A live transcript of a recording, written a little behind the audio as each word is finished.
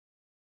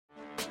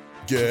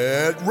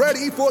Get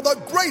ready for the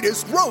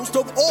greatest roast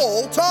of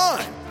all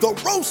time, the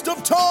Roast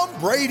of Tom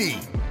Brady,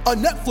 a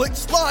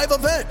Netflix live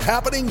event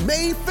happening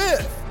May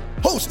 5th.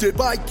 Hosted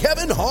by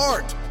Kevin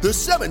Hart, the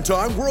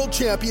 7-time world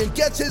champion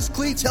gets his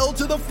cleats held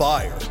to the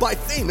fire by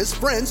famous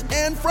friends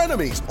and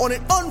frenemies on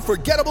an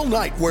unforgettable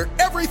night where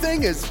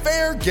everything is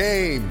fair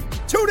game.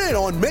 Tune in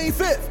on May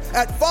 5th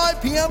at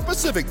 5 p.m.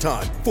 Pacific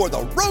time for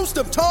the Roast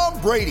of Tom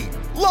Brady,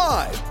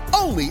 live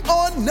only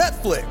on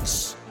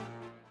Netflix.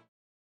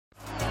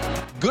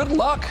 Good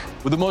luck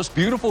with the most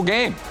beautiful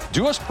game.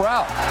 Do us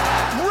proud.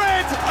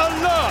 Red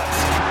alert!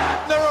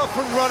 They're up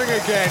and running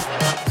again.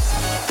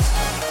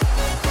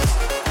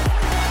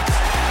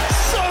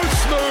 So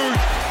smooth,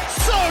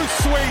 so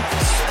sweet,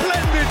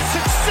 splendid,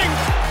 succinct,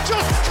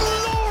 just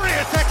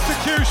glorious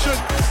execution.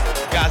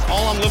 Guys,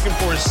 all I'm looking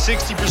for is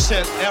 60%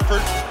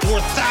 effort,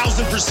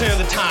 1,000% of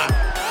the time.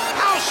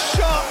 How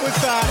sharp was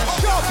that?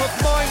 Sharp of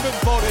mind and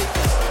body.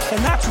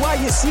 And that's why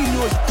you see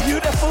those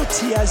beautiful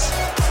tears.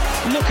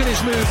 Look at his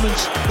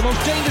movements. The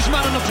most dangerous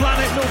man on the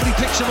planet. Nobody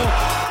picks him up.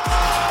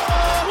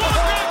 What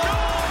a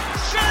goal!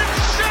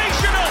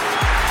 Sensational!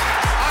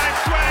 I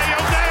swear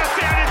you'll never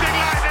see anything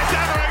like this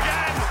ever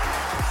again.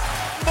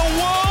 The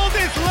world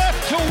is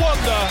left to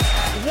wonder,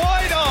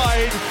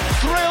 wide-eyed,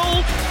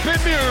 thrilled,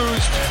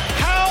 bemused.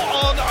 How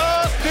on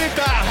earth did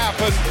that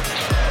happen?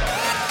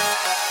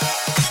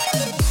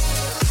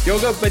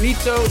 Yoga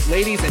Benito,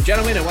 ladies and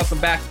gentlemen, and welcome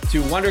back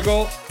to Wonder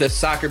Goal, the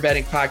soccer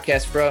betting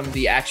podcast from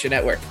the Action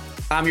Network.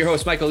 I'm your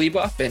host, Michael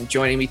Leboff, and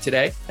joining me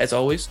today, as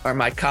always, are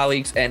my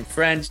colleagues and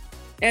friends,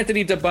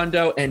 Anthony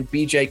Dabbundo and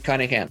BJ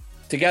Cunningham.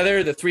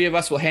 Together, the three of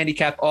us will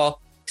handicap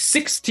all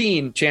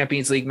 16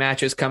 Champions League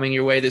matches coming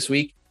your way this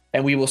week,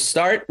 and we will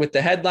start with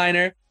the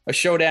headliner, a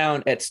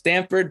showdown at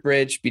Stamford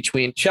Bridge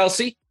between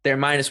Chelsea, their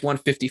minus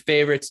 150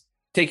 favorites,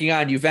 taking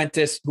on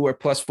Juventus, who are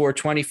plus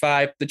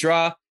 425. The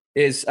draw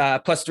is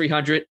plus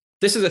 300.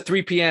 This is a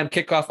 3 p.m.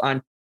 kickoff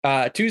on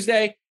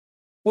Tuesday.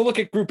 We'll look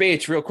at Group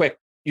H real quick.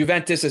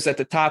 Juventus is at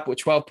the top with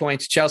 12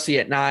 points, Chelsea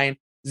at 9,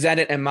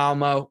 Zenit and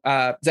Malmo.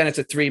 Zenit's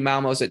at 3,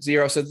 Malmo's at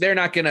 0. So they're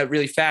not going to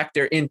really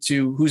factor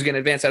into who's going to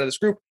advance out of this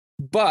group.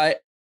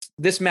 But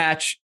this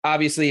match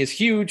obviously is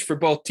huge for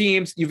both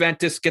teams.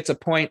 Juventus gets a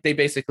point. They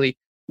basically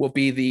will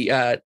be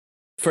the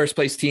first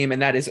place team.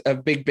 And that is a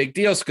big, big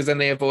deal because then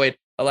they avoid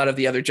a lot of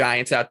the other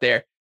giants out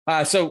there.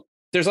 So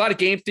there's a lot of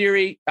game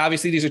theory.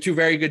 Obviously, these are two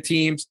very good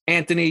teams.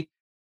 Anthony,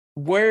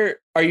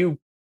 where are you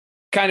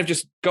kind of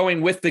just going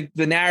with the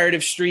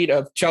narrative street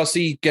of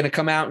Chelsea going to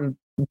come out and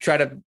try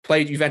to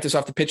play Juventus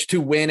off the pitch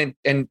to win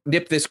and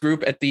nip this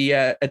group at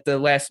the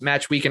last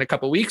match week in a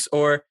couple of weeks?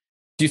 Or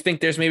do you think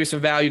there's maybe some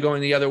value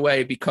going the other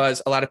way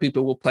because a lot of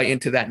people will play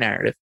into that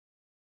narrative?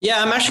 Yeah,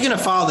 I'm actually going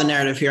to follow the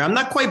narrative here. I'm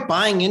not quite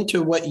buying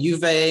into what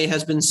Juve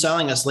has been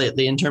selling us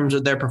lately in terms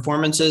of their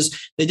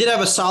performances. They did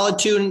have a solid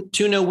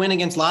 2-0 win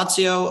against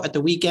Lazio at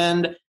the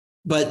weekend,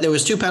 but there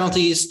was 2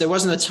 penalties. There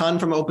wasn't a ton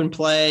from open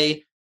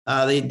play.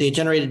 They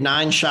generated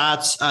 9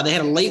 shots. They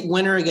had a late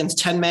winner against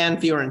 10-man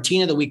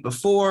Fiorentina the week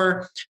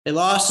before. They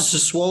lost to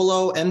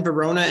Sassuolo and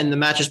Verona in the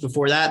matches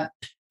before that.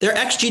 Their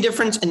XG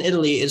difference in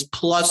Italy is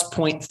plus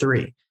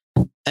 0.3,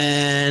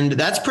 and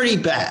that's pretty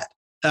bad.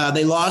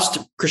 They lost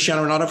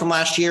Cristiano Ronaldo from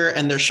last year,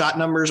 and their shot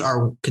numbers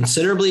are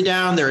considerably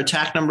down. Their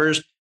attack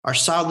numbers are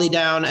solidly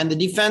down, and the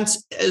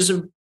defense is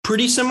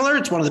pretty similar.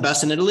 It's one of the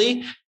best in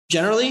Italy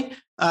generally,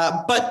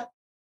 but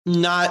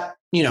not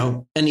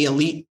any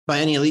elite by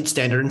any elite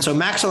standard. And so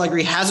Max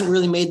Allegri hasn't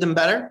really made them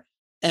better.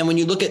 And when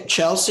you look at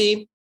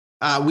Chelsea,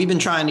 we've been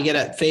trying to get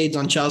at fades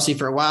on Chelsea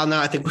for a while now.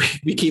 I think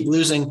we keep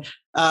losing.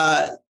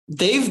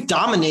 They've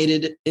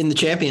dominated in the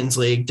Champions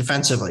League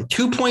defensively.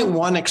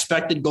 2.1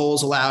 expected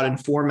goals allowed in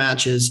 4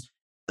 matches.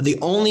 The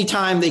only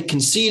time they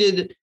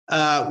conceded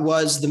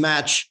was the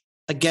match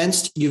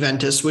against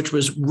Juventus, which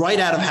was right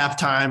out of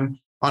halftime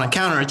on a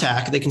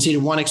counterattack. They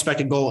conceded 1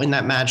 expected goal in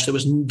that match. There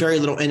was very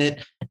little in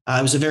it.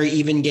 It was a very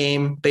even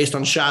game based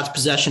on shots,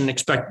 possession, and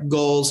expected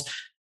goals.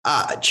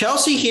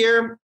 Chelsea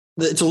here,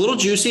 it's a little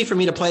juicy for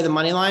me to play the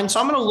money line. So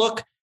I'm going to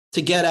look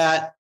to get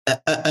at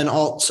an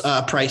alt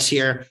price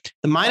here.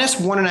 The minus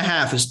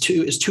 1.5 is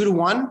 2 to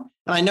 1. And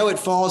I know it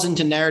falls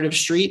into narrative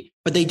street,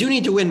 but they do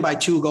need to win by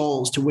 2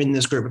 goals to win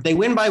this group. If they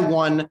win by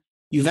 1,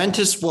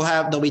 Juventus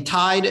they'll be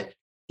tied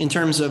in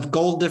terms of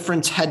goal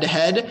difference head to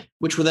head,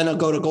 which will then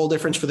go to goal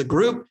difference for the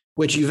group,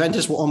 which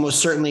Juventus will almost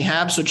certainly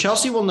have. So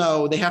Chelsea will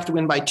know they have to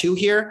win by 2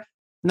 here.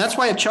 And that's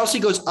why if Chelsea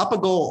goes up a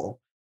goal,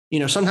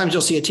 sometimes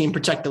you'll see a team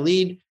protect the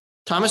lead.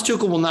 Thomas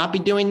Tuchel will not be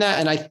doing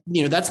that.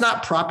 And that's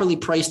not properly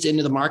priced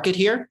into the market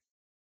here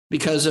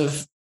because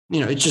of,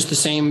 it's just the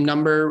same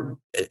number,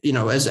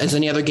 as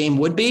any other game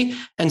would be.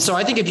 And so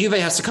I think if Juve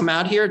has to come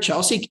out here,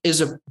 Chelsea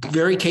is a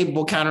very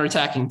capable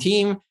counterattacking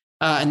team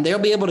and they'll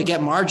be able to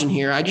get margin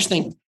here. I just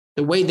think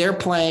the way they're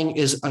playing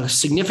is a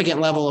significant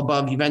level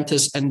above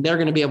Juventus, and they're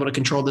going to be able to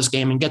control this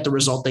game and get the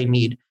result they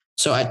need.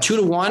 So at 2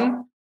 to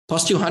 1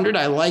 plus 200,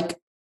 I like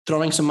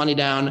throwing some money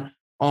down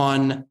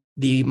on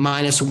the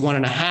minus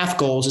 1.5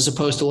 goals as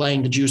opposed to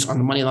laying the juice on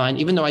the money line,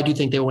 even though I do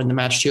think they'll win the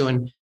match too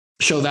and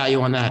show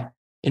value on that.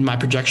 in my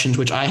projections,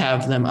 which I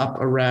have them up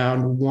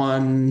around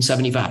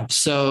 175.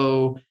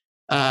 So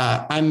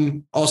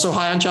I'm also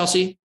high on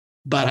Chelsea,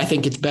 but I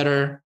think it's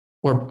better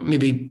or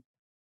maybe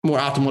more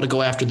optimal to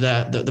go after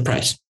the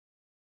price.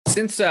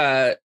 Since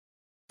their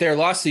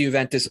loss to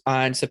Juventus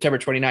on September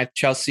 29th,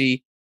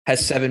 Chelsea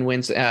has 7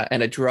 wins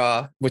and a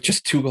draw with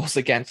just 2 goals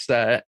against,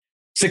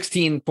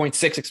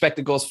 16.6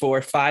 expected goals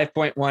for,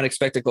 5.1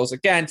 expected goals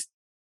against.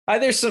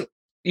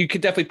 You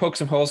could definitely poke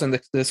some holes in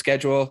the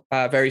schedule.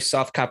 Very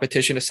soft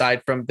competition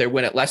aside from their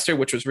win at Leicester,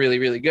 which was really,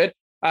 really good.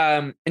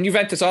 And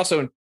Juventus also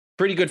in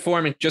pretty good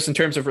form in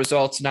terms of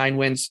results, 9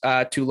 wins,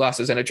 2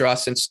 losses and a draw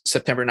since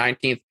September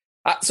 19th.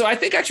 So I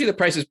think actually the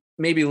price is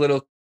maybe a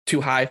little too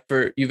high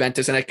for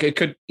Juventus, and it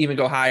could even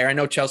go higher. I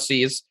know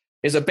Chelsea is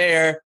a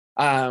bear.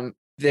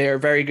 They're a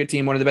very good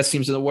team, one of the best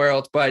teams in the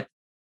world, but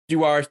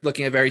you are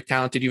looking at a very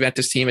talented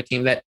Juventus team, a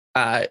team that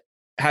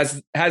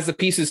has the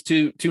pieces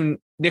to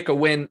nick a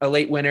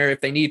late winner if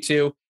they need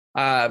to.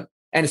 And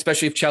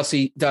especially if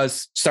Chelsea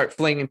does start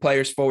flinging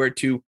players forward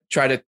to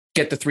try to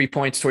get the 3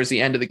 points towards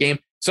the end of the game.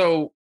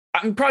 So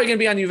I'm probably going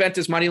to be on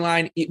Juventus money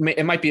line.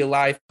 It might be a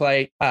live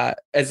play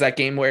as that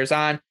game wears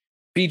on.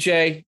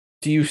 BJ,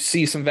 do you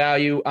see some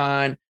value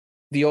on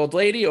the old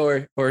lady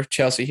or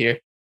Chelsea here?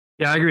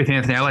 Yeah, I agree with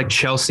Anthony. I like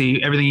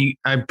Chelsea. I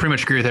pretty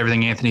much agree with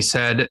everything Anthony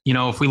said.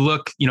 If we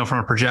look, from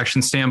a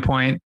projection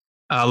standpoint,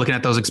 looking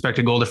at those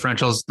expected goal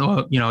differentials,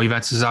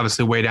 Juventus is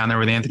obviously way down there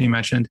with Anthony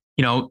mentioned.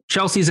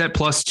 Chelsea's at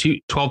plus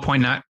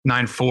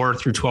 12.94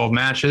 through 12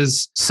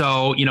 matches.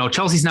 So,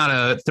 Chelsea's not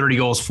a 30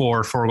 goals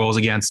for, 4 goals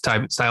against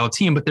type style of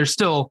team, but they're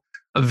still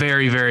a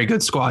very, very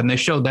good squad. And they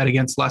showed that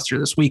against Leicester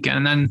this weekend.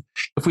 And then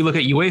if we look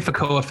at UEFA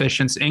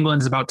coefficients,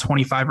 England's about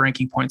 25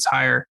 ranking points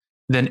higher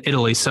than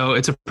Italy. So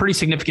it's a pretty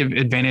significant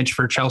advantage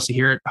for Chelsea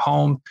here at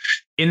home.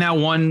 In that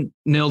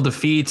 1-0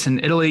 defeat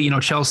in Italy,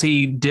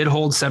 Chelsea did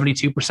hold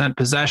 72%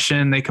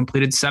 possession. They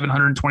completed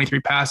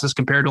 723 passes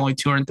compared to only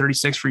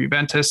 236 for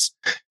Juventus,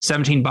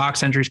 17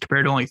 box entries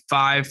compared to only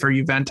 5 for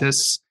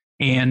Juventus.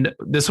 And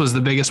this was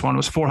the biggest one,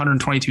 was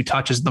 422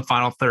 touches in the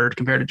final third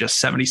compared to just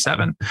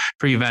 77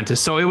 for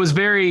Juventus. So it was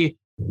very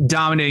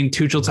dominating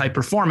Tuchel type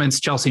performance.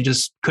 Chelsea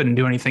just couldn't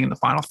do anything in the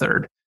final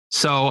third.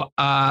 So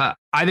I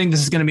think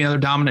this is going to be another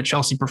dominant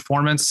Chelsea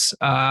performance.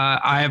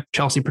 I have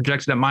Chelsea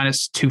projected at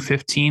minus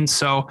 215.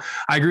 So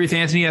I agree with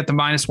Anthony that the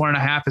minus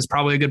 1.5 is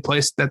probably a good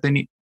place that they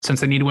need,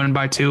 since they need to win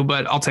by 2,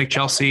 but I'll take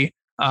Chelsea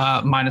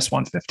minus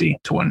 150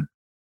 to win.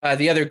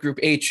 The other Group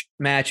H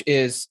match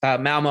is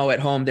Malmo at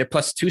home. They're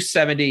plus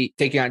 270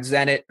 taking on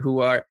Zenit, who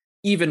are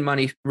even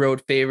money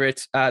road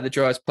favorites. The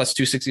draw is plus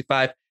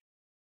 265.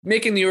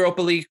 Making the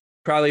Europa League,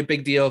 probably a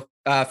big deal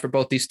for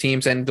both these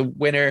teams. And the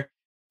winner,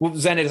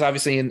 Zenit is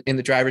obviously in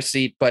the driver's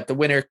seat, but the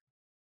winner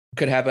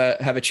could have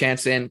a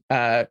chance in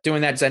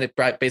doing that.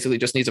 Zenit basically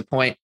just needs a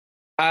point.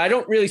 I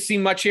don't really see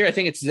much here. I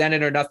think it's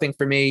Zenit or nothing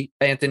for me.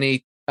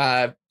 Anthony,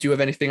 do you have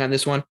anything on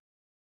this one?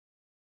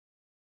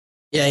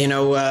 Yeah,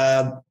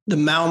 the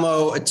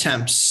Malmo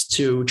attempts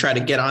to try to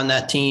get on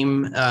that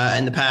team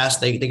in the past,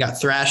 they got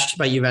thrashed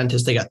by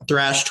Juventus. They got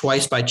thrashed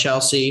twice by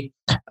Chelsea,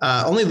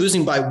 only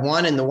losing by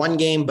 1 in the one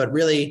game, but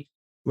really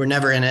we're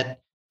never in it.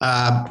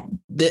 I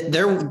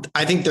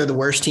think they're the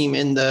worst team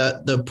in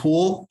the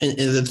pool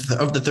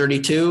of the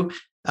 32.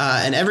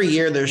 And every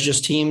year there's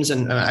just teams,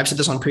 and I've said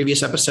this on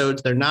previous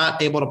episodes, they're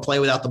not able to play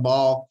without the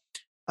ball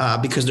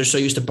because they're so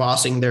used to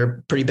bossing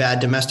their pretty bad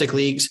domestic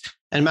leagues.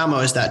 And Malmo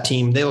is that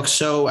team. They look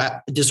so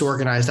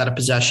disorganized out of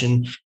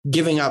possession,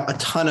 giving up a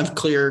ton of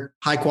clear,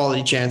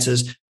 high-quality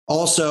chances,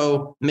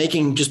 also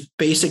making just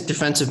basic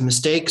defensive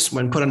mistakes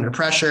when put under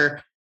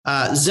pressure.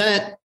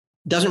 Zenit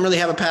doesn't really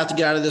have a path to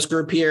get out of this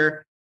group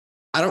here.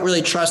 I don't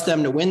really trust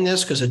them to win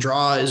this because a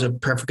draw is a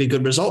perfectly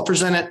good result for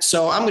Zenit.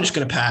 So I'm just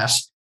going to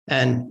pass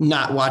and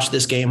not watch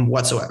this game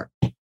whatsoever.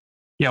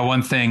 Yeah,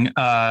 one thing,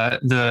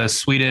 the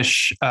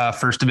Swedish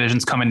first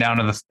division's coming down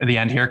to the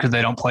end here because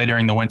they don't play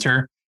during the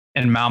winter.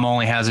 And Malmo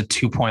only has a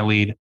 2-point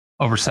lead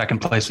over second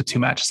place with 2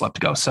 matches left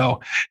to go. So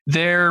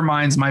their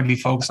minds might be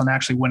focused on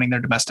actually winning their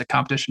domestic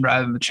competition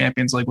rather than the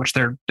Champions League, which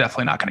they're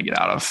definitely not going to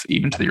get out of,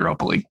 even to the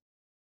Europa League.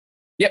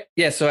 Yep.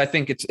 Yeah. So I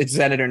think it's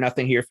Zenit or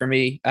nothing here for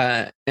me.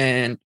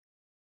 And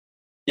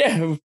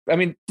yeah, I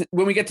mean,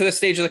 when we get to this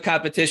stage of the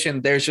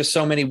competition, there's just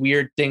so many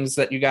weird things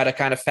that you got to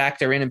kind of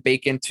factor in and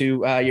bake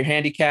into your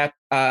handicap.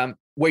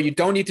 Where you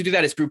don't need to do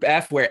that is Group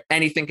F, where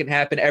anything can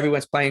happen.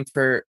 Everyone's playing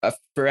for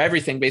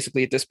everything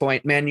basically at this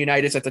point. Man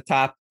United's at the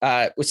top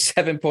with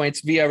 7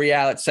 points.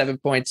 Villarreal at 7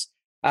 points.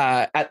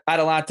 At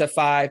Atalanta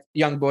 5.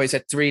 Young Boys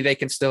at 3. They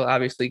can still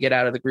obviously get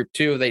out of the Group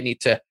 2. They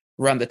need to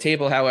run the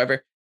table,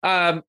 however.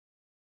 Ole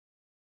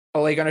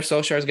Gunnar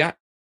Solskjaer's got.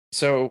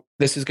 So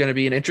this is going to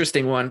be an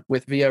interesting one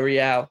with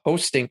Villarreal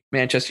hosting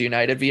Manchester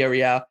United.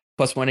 Villarreal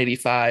plus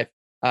 185.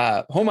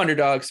 Home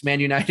underdogs, Man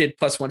United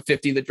plus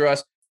 150. The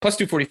draws plus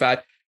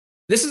 245.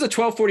 This is a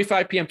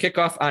 12:45 p.m.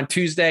 kickoff on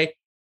Tuesday.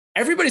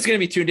 Everybody's going to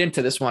be tuned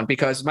into this one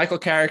because Michael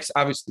Carrick's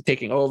obviously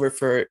taking over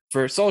for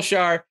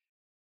Solskjaer.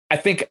 I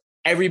think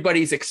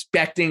everybody's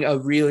expecting a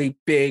really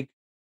big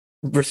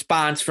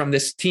response from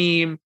this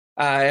team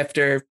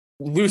after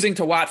losing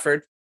to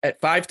Watford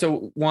at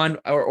 5-1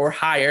 or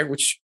higher,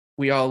 which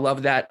we all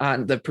love that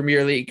on the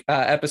Premier League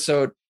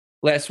episode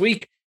last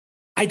week.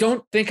 I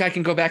don't think I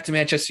can go back to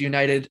Manchester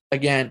United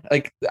again.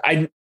 Like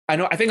I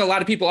think a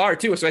lot of people are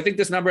too. So I think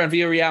this number on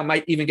Villarreal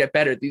might even get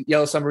better. The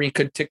Yellow Submarine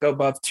could tick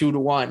above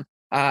 2-1,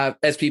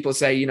 as people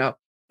say.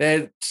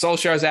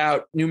 Solskjaer's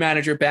out, new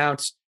manager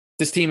bounce.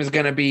 This team is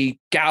going to be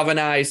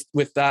galvanized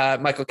with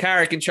Michael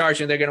Carrick in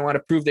charge, and they're going to want to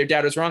prove their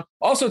doubters wrong.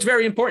 Also, it's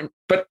very important,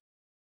 but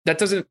that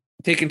doesn't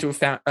take into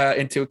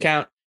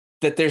account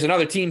that there's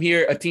another team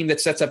here, a team that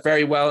sets up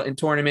very well in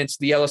tournaments.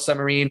 The Yellow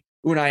Submarine,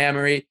 Unai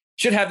Emery,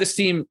 should have this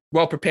team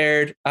well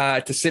prepared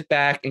to sit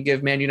back and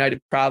give Man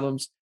United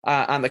problems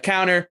on the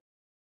counter.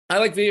 I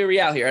like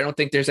Villarreal here. I don't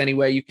think there's any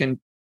way you can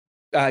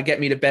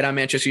get me to bet on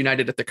Manchester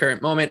United at the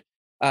current moment,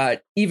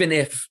 even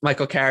if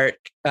Michael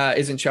Carrick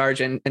is in charge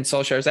and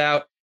Solskjaer's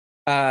out.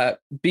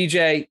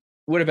 BJ,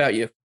 what about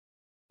you?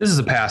 This is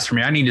a pass for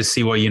me. I need to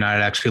see what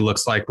United actually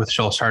looks like with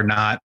Solskjaer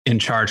not in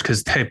charge,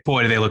 because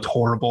they looked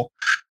horrible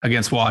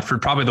against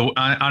Watford. Probably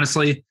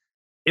honestly,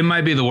 it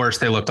might be the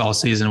worst they looked all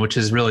season, which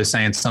is really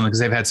saying something because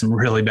they've had some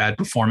really bad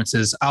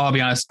performances. I'll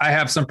be honest, I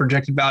have some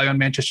projected value on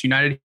Manchester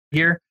United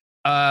here,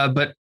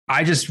 but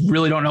I just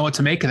really don't know what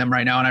to make of them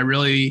right now, and I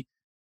really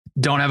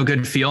don't have a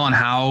good feel on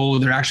how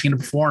they're actually going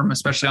to perform,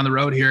 especially on the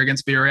road here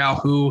against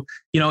Villarreal, who,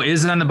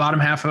 is on the bottom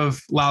half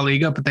of La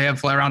Liga, but they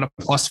have around a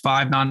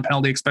 +5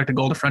 non-penalty expected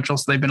goal differential.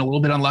 So they've been a little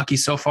bit unlucky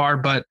so far,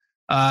 but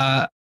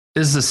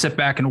this is a sit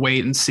back and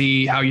wait and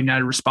see how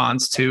United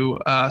responds to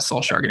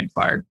Solskjaer getting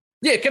fired.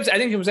 Yeah, I think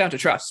it comes down to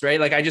trust, right?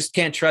 Like I just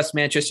can't trust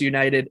Manchester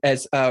United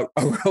as a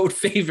road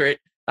favorite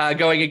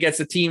going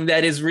against a team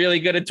that is really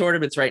good at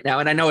tournaments right now.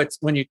 And I know it's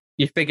when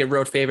you think a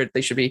road favorite,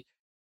 they should be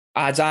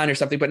odds on or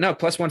something, but no,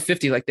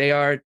 +150. Like they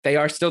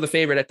are still the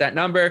favorite at that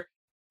number.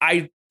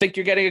 I think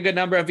you're getting a good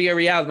number of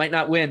Villarreal. Might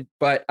not win,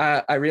 but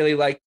I really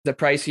like the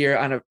price here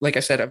on like I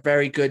said, a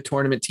very good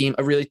tournament team,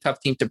 a really tough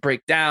team to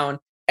break down,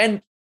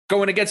 and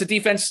going against a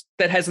defense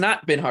that has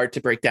not been hard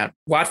to break down.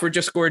 Watford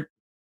just put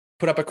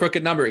up a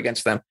crooked number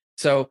against them.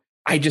 So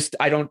I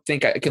don't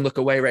think I can look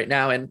away right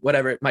now, and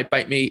whatever, it might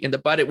bite me in the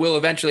butt. It will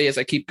eventually as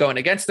I keep going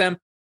against them,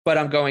 but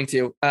I'm going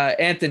to.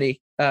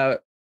 Anthony, Man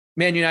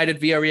United,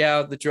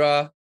 Villarreal, the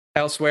draw.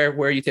 Elsewhere,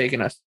 where are you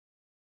taking us?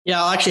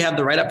 Yeah, I'll actually have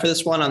the write-up for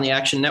this one on the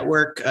Action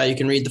Network. You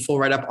can read the full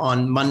write-up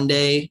on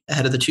Monday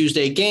ahead of the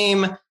Tuesday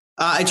game.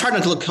 It's hard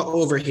not to look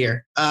over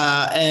here.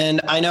 And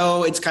I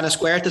know it's kind of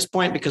square at this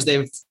point because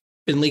they've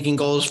been leaking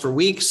goals for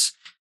weeks.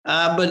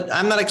 But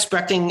I'm not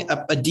expecting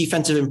a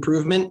defensive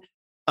improvement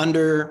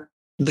under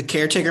the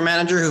caretaker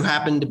manager, who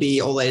happened to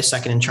be Ole's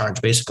second in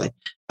charge, basically.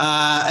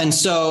 And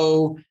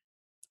so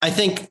I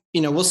think,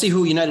 we'll see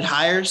who United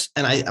hires,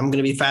 and I'm going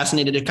to be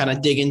fascinated to kind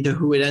of dig into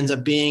who it ends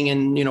up being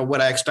and, what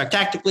I expect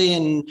tactically.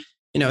 And,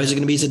 is it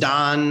going to be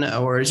Zidane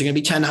or is it going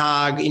to be Ten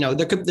Hag?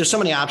 There's so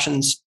many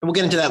options. We'll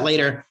get into that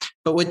later.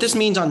 But what this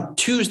means on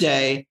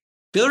Tuesday,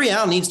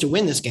 Villarreal needs to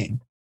win this game.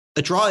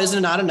 The draw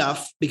isn't not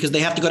enough because they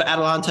have to go to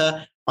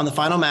Atalanta on the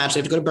final match. They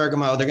have to go to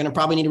Bergamo. They're going to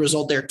probably need a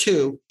result there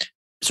too.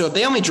 So if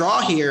they only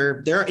draw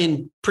here, they're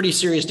in pretty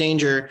serious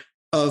danger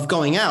of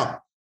going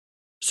out.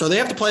 So they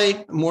have to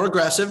play more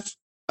aggressive,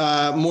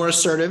 more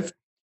assertive.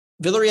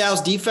 Villarreal's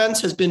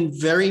defense has been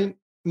very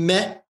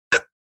meh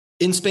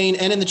in Spain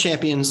and in the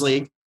Champions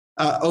League.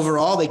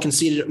 Overall, they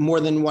conceded more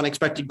than one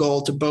expected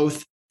goal to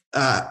both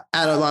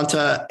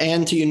Atalanta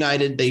and to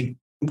United. They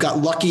got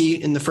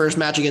lucky in the first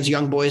match against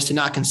Young Boys to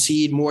not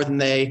concede more than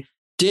they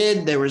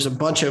did. There was a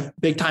bunch of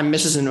big time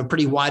misses in a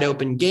pretty wide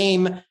open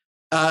game.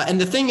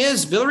 And the thing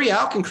is,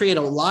 Villarreal can create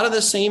a lot of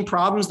the same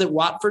problems that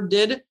Watford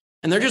did,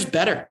 and they're just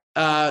better.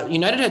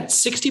 United had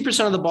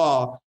 60% of the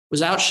ball,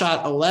 was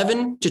outshot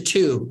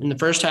 11-2 in the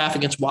first half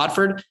against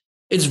Watford.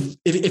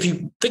 If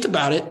you think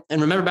about it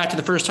and remember back to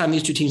the first time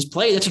these two teams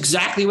played, that's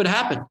exactly what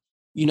happened.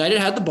 United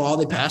had the ball.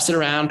 They passed it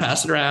around.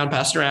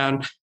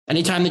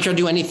 Anytime they tried to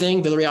do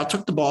anything, Villarreal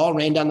took the ball,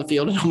 ran down the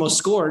field, and almost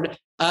scored.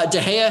 De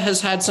Gea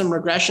has had some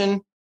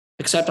regression,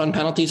 except on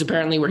penalties,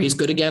 apparently, where he's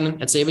good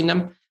again at saving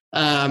them.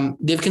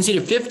 They've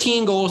conceded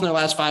 15 goals in their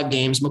last 5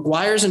 games.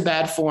 Maguire's in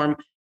bad form.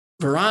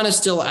 Varane is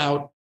still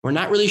out. We're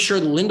not really sure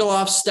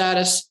Lindelof's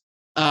status.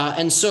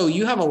 And so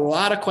you have a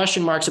lot of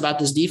question marks about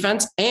this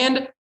defense.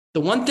 And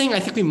the one thing I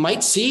think we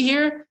might see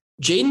here,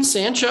 Jadon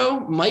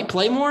Sancho might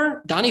play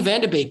more. Donny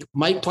van de Beek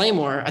might play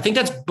more. I think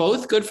that's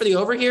both good for the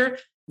over here.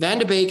 Van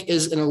de Beek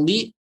is an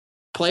elite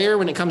player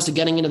when it comes to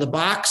getting into the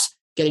box,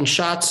 getting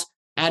shots,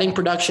 adding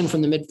production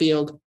from the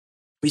midfield.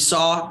 We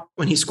saw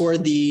when he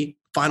scored the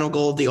final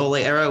goal of the Ole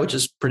era, which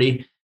is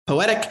pretty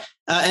poetic.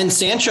 And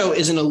Sancho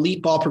is an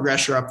elite ball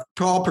progressor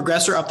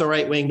up the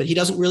right wing, but he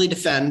doesn't really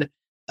defend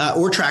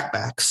or track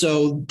back.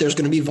 So there's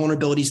going to be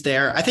vulnerabilities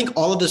there. I think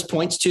all of this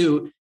points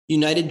to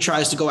United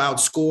tries to go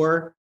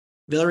outscore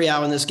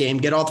Villarreal in this game,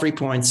 get all 3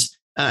 points.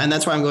 And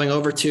that's why I'm going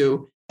over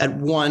to at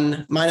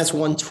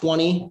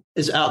 -120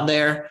 is out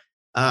there.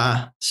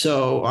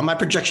 So my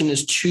projection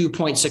is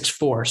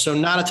 2.64. So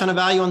not a ton of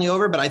value on the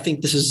over, but I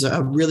think this is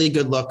a really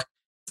good look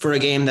for a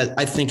game that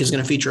I think is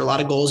going to feature a lot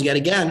of goals yet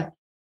again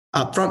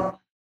up front.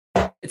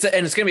 It's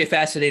going to be a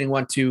fascinating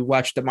one to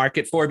watch the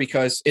market for,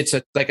 because it's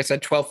like I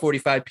said,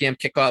 12:45 p.m.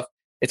 kickoff.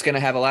 It's going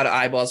to have a lot of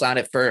eyeballs on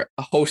it for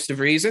a host of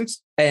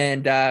reasons.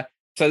 And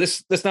so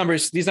these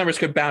numbers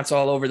could bounce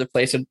all over the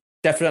place. And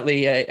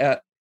definitely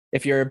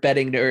if you're a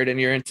betting nerd and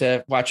you're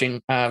into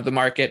watching the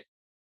market,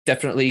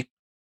 definitely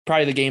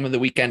probably the game of the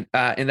weekend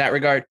in that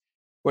regard,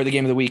 or the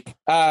game of the week.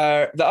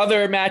 The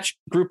other match,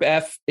 Group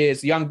F,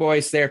 is Young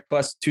Boys. They're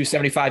plus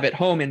 275 at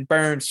home in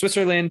Bern,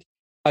 Switzerland,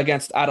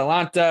 against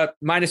Atalanta,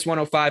 minus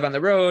 105 on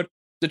the road.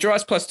 The draw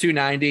is plus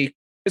 290.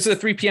 This is a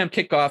 3 p.m.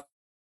 kickoff.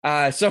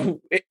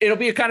 So it'll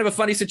be a kind of a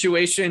funny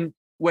situation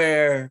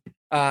where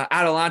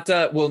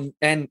Atalanta will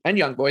and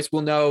Young Boys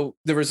will know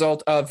the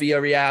result of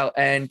Villarreal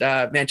and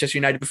Manchester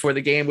United before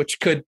the game, which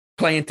could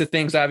play into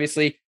things.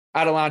 Obviously,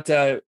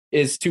 Atalanta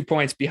is 2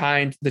 points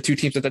behind the two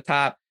teams at the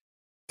top.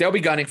 They'll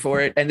be gunning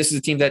for it, and this is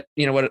a team that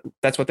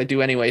that's what they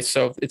do anyway.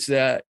 So it's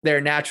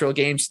their natural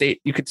game state,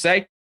 you could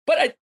say. But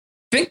I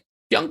think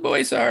Young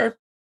Boys are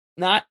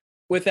not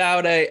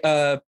without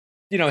a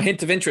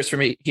hint of interest for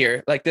me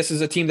here. Like, this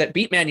is a team that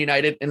beat Man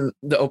United in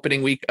the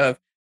opening week of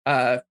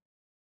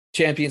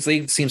Champions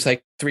League. It seems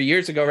like 3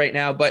 years ago right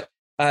now, but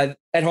at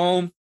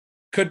home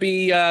could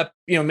be,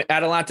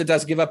 Atalanta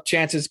does give up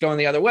chances going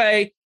the other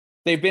way.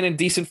 They've been in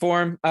decent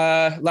form.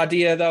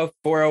 Ladia, though,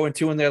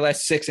 4-0-2 in their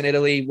last 6 in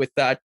Italy, with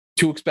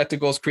 2 expected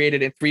goals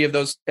created in 3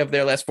 of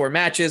their last 4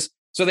 matches.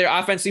 So their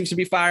offense seems to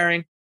be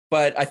firing,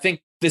 but I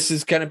think this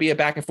is going to be a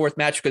back and forth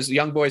match because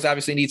Young Boys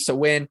obviously needs to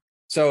win.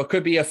 So it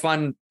could be a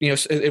fun,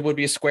 it would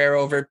be a square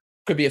over.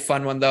 Could be a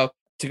fun one, though,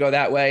 to go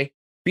that way.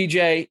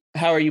 BJ,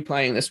 how are you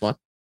playing this one?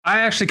 I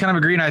actually kind of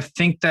agree. And I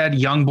think that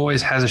Young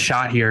Boys has a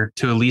shot here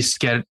to at least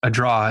get a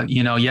draw.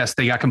 Yes,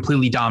 they got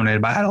completely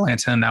dominated by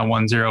Atalanta in that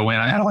 1-0 win.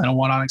 Atalanta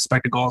won on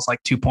expected goals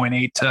like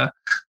 2.8 to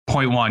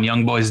 0.1.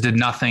 Young Boys did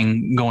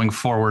nothing going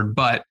forward.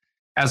 But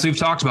as we've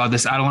talked about,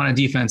 this Atalanta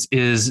defense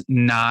is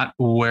not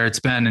where it's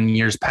been in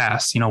years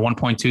past.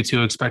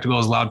 1.22 expected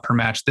goals allowed per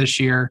match this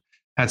year.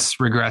 That's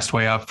regressed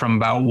way up from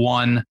about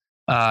 1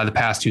 the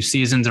past 2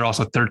 seasons. They're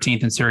also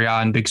 13th in Serie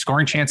A in big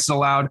scoring chances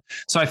allowed.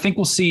 So I think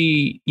we'll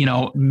see,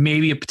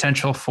 maybe a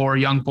potential for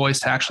Young Boys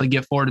to actually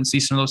get forward and see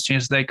some of those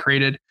chances they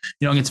created,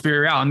 against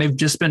Villarreal. And they've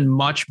just been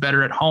much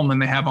better at home than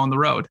they have on the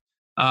road.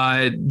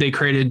 They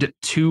created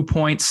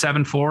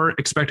 2.74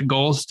 expected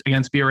goals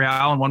against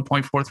Villarreal and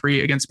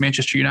 1.43 against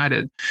Manchester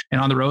United.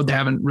 And on the road, they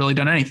haven't really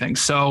done anything.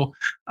 So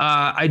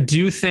I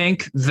do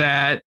think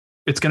that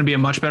it's going to be a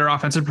much better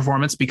offensive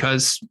performance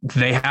because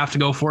they have to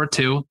go for it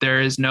too.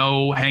 There is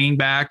no hanging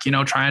back,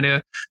 trying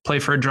to play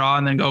for a draw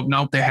and then go,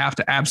 nope, they have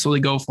to absolutely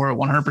go for it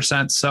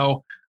 100%.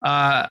 So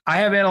I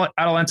have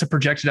Atalanta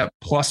projected at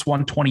plus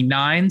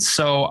 129.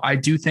 So I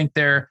do think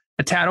they're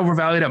a tad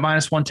overvalued at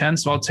minus 110.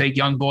 So I'll take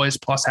Young Boys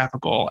plus half a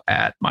goal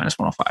at minus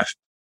 105.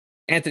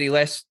 Anthony,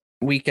 last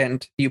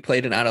weekend you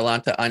played an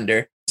Atalanta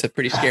under. It's a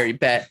pretty scary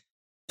bet.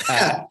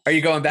 Are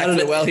you going back to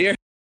the well here?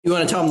 You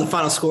want to tell them the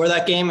final score of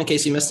that game in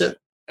case you missed it?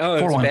 Oh,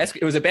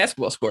 it was a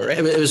basketball score, right?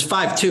 It was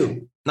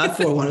 5-2, not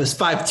 4-1. It was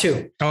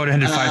 5-2. Oh, it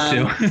ended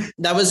 5-2.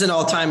 That was an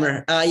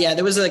all-timer.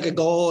 There was like a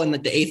goal in the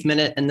 8th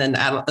minute, and then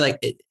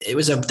it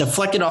was a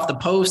deflected off the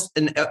post.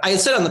 And I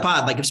said on the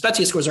pod, like, if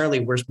Spezia scores early,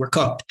 we're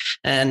cooked,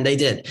 and they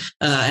did,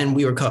 and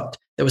we were cooked.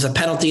 There was a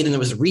penalty, then there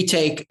was a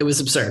retake. It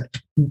was absurd.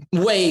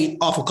 Way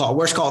awful call,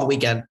 worst call of the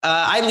weekend.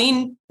 I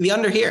lean the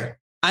under here.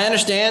 I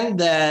understand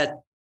that.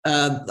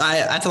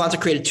 Atalanta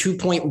created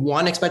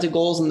 2.1 expected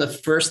goals in the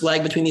first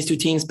leg between these two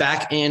teams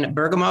back in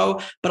Bergamo,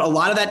 but a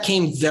lot of that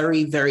came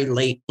very, very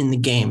late in the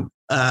game.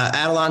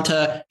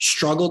 Atalanta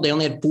struggled. They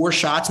only had 4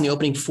 shots in the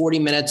opening 40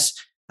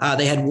 minutes.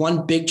 They had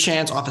 1 big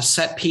chance off a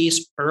set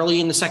piece early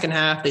in the second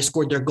half. They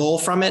scored their goal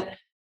from it,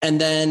 and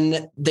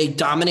then they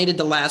dominated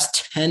the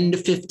last 10 to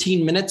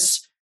 15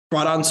 minutes,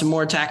 brought on some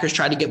more attackers,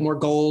 tried to get more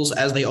goals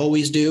as they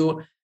always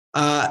do.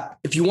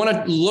 If you want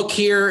to look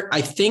here, I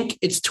think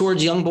it's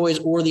towards Young Boys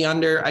or the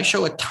under. I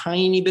show a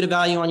tiny bit of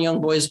value on Young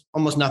Boys,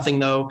 almost nothing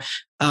though.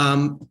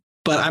 But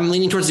I'm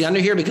leaning towards the under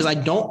here because I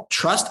don't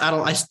trust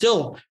I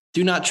still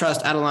do not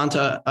trust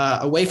Atalanta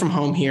away from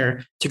home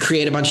here to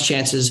create a bunch of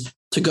chances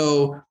to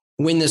go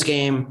win this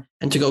game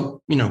and to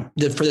go,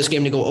 for this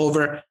game to go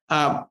over.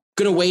 Going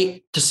to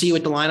wait to see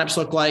what the lineups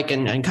look like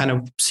and kind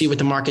of see what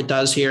the market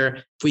does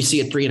here. If we see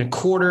a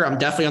 3.25, I'm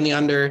definitely on the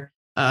under.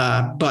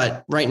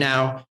 But right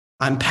now,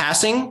 I'm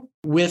passing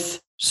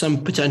with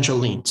some potential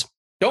leans.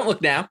 Don't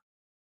look now.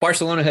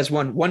 Barcelona has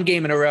won 1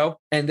 game in a row,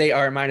 and they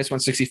are minus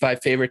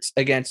 165 favorites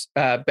against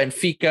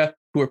Benfica,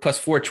 who are plus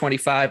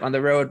 425 on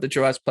the road. The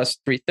draw is plus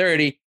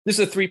 330. This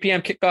is a 3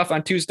 p.m. kickoff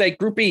on Tuesday.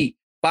 Group E,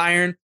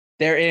 Bayern,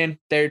 they're in.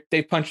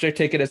 They punched their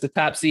ticket as the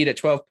top seed at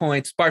 12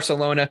 points.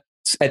 Barcelona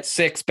at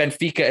 6,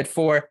 Benfica at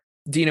 4,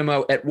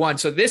 Dinamo at 1.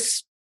 So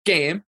this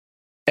game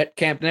at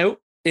Camp Nou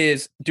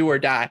is do or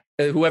die.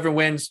 Whoever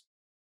wins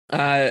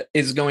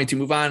is going to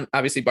move on.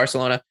 Obviously,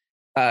 Barcelona,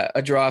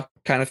 a draw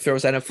kind of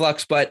throws that in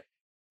flux, but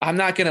I'm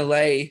not going to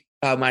lay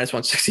minus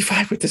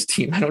 165 with this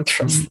team. I don't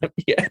trust them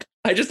yet.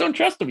 I just don't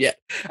trust them yet.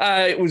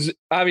 It was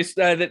obvious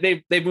that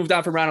they moved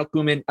on from Ronald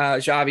Koeman.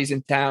 Xavi's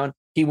in town.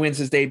 He wins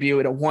his debut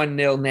at a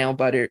 1-0 nail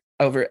biter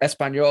over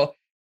Espanyol.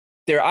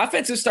 Their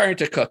offense is starting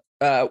to cook.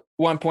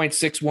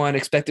 1.61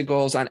 expected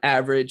goals on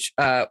average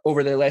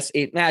over their last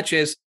 8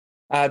 matches.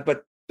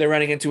 But they're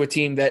running into a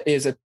team that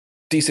is a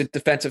decent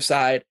defensive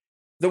side.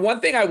 The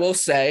one thing I will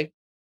say,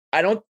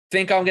 I don't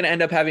think I'm going to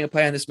end up having a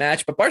play on this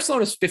match, but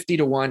Barcelona's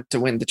 50-1 to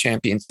win the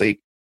Champions League.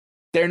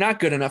 They're not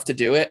good enough to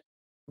do it,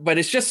 but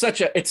it's just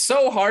it's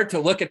so hard to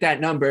look at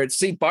that number and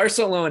see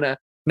Barcelona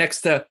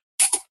next to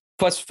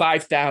plus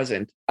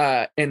 5,000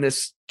 in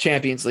this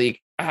Champions League.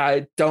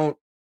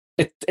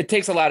 It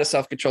takes a lot of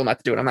self-control not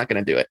to do it. I'm not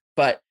going to do it,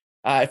 but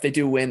if they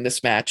do win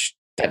this match,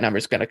 that number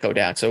is going to go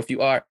down. So if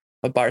you are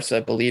a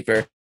Barca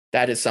believer,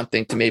 that is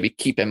something to maybe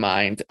keep in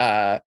mind.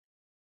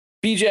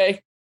 BJ,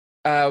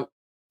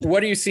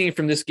 what are you seeing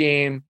from this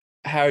game?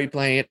 How are you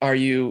playing it? Are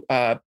you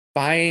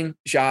buying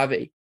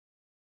Xavi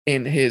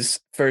in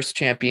his first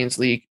Champions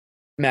League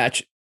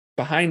match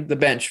behind the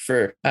bench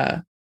for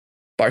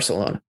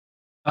Barcelona?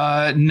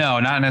 No,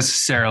 not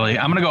necessarily.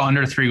 I'm going to go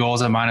under 3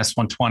 goals at minus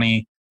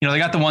 120. They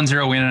got the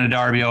 1-0 win in a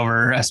derby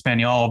over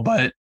Espanyol,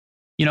 but,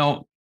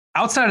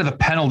 outside of the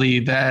penalty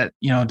that,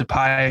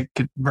 Depay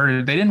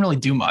converted, they didn't really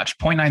do much.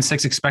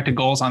 0.96 expected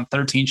goals on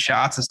 13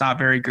 shots is not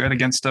very good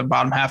against the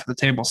bottom half of the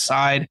table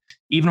side.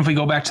 Even if we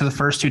go back to the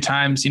first 2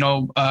 times,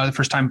 the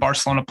first time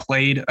Barcelona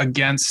played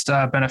against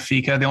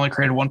Benfica, they only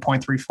created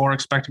 1.34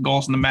 expected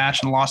goals in the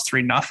match and lost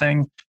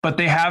 3-0. But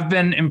they have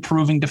been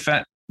improving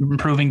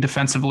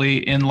defensively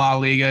in La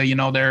Liga.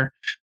 They're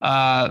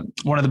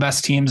one of the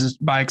best teams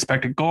by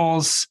expected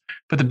goals.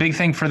 But the big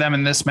thing for them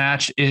in this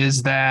match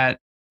is that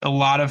a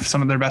lot of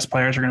some of their best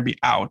players are going to be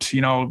out.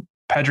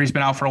 Pedri's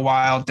been out for a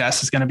while.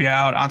 Dest is going to be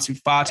out.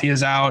 Ansu Fati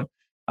is out.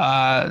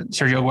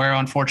 Sergio Aguero,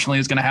 unfortunately,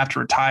 is going to have to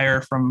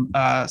retire from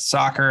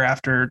soccer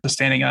after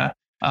sustaining a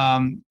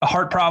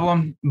heart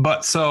problem.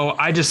 But so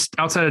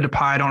outside of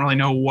Depay, I don't really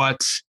know what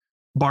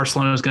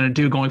Barcelona is going to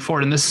do going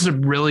forward. And this is a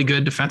really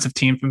good defensive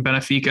team from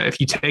Benfica.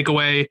 If you take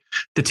away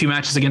the 2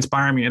 matches against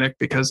Bayern Munich,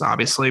 because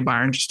obviously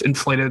Bayern just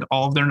inflated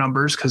all of their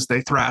numbers because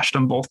they thrashed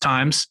them both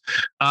times.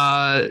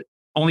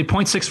 Only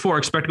 0.64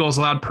 expected goals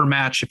allowed per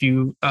match if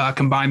you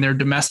combine their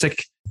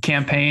domestic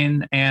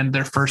campaign and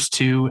their first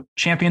 2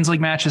 Champions League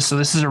matches. So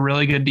this is a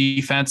really good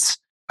defense.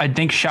 I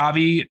think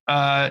Xavi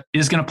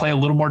is going to play a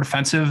little more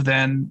defensive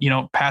than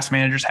past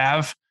managers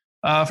have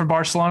for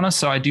Barcelona.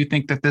 So I do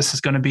think that this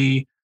is going to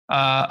be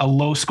a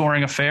low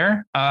scoring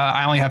affair.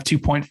 I only have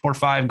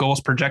 2.45 goals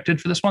projected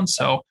for this one.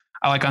 So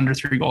I like under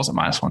 3 goals at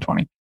minus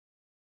 120.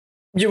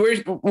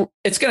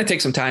 It's going to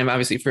take some time,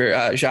 obviously, for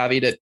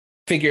Xavi to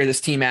figure this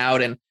team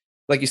out. And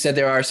like you said,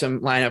 there are some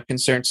lineup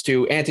concerns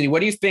too. Anthony, what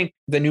do you think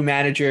the new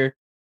manager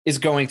is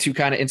going to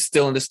kind of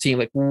instill in this team?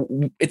 Like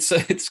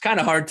it's kind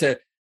of hard to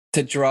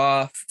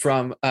draw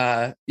from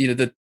the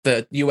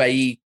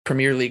UAE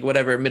Premier League,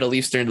 whatever Middle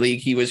Eastern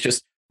league he was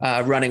just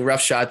running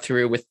roughshod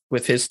through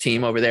with his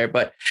team over there.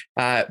 But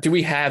do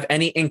we have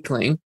any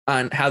inkling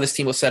on how this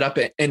team will set up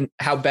and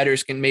how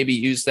bettors can maybe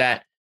use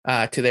that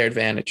to their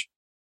advantage?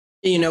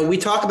 We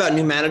talk about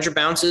new manager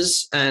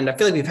bounces, and I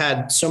feel like we've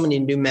had so many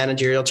new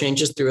managerial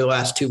changes through the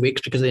last 2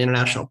 weeks because of the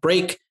international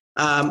break.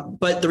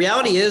 But the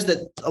reality is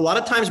that a lot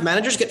of times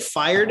managers get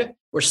fired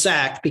or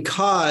sacked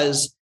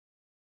because,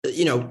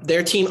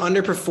 their team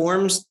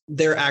underperforms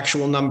their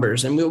actual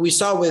numbers. And what we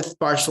saw with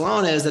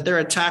Barcelona is that their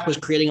attack was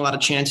creating a lot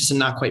of chances and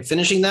not quite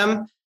finishing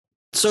them.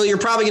 So you're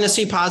probably going to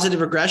see positive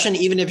regression,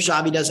 even if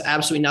Xavi does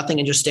absolutely nothing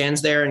and just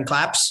stands there and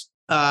claps.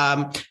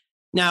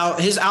 Now,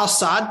 his Al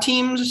Sadd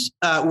teams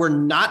were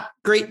not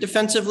great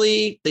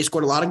defensively. They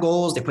scored a lot of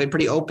goals. They played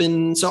pretty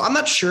open. So I'm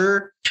not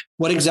sure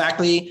what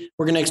exactly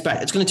we're going to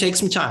expect. It's going to take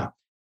some time.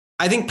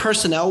 I think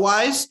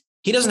personnel-wise,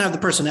 he doesn't have the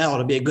personnel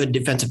to be a good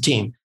defensive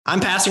team. I'm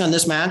passing on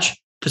this match.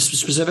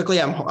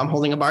 Specifically, I'm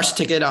holding a Barca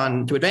ticket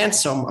to advance,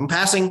 so I'm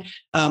passing.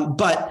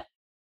 But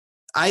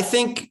I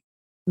think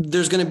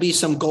there's going to be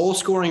some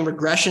goal-scoring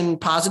regression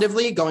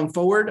positively going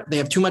forward. They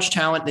have too much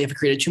talent. They have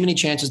created too many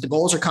chances. The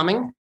goals are coming.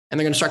 And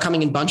they're going to start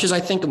coming in bunches,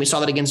 I think. And we saw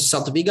that against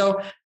Celta Vigo.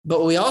 But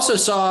what we also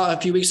saw a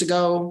few weeks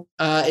ago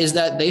is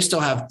that they still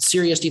have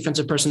serious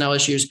defensive personnel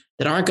issues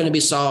that aren't going to be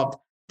solved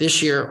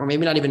this year or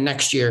maybe not even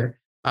next year.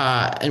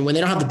 And when they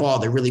don't have the ball,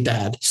 they're really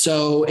bad.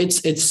 So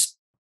it's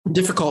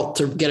difficult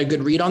to get a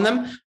good read on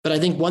them. But I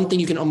think one thing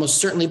you can almost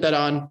certainly bet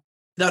on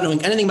without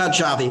knowing anything about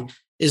Xavi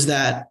is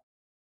that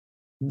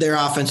their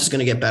offense is going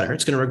to get better.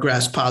 It's going to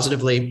regress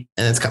positively,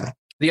 and it's coming.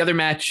 The other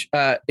match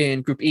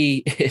in Group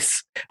E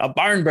is a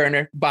barn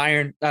burner.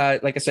 Bayern,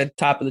 like I said,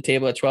 top of the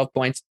table at 12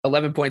 points.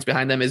 11 points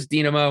behind them is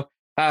Dinamo.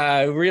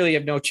 Really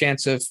have no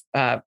chance of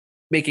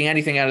making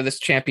anything out of this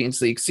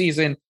Champions League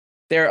season.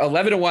 They're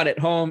 11-1 at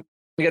home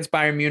against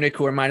Bayern Munich,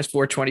 who are minus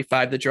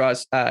 425. The draw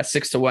is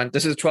 6-1.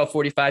 This is a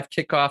 12:45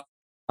 kickoff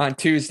on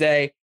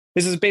Tuesday.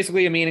 This is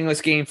basically a meaningless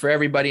game for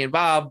everybody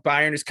involved.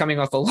 Bayern is coming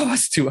off a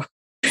loss to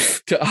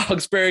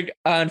Augsburg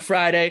on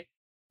Friday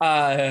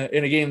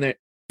in a game that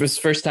was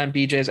the first time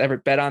BJ has ever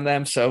bet on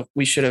them. So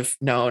we should have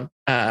known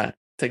to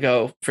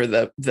go for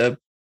the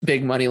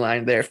big money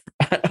line there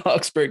at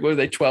Augsburg. What were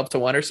they,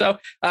 12-1 or so?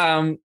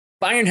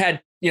 Bayern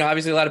had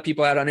obviously a lot of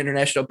people out on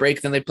international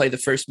break, then they play the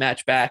first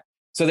match back.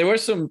 So there were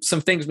some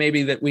things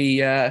maybe that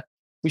we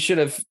should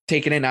have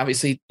taken in.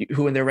 Obviously,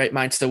 who in their right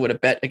mind still would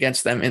have bet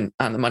against them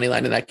on the money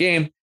line in that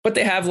game. But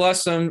they have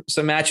lost some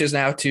matches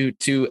now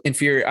to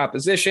inferior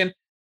opposition.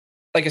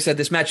 Like I said,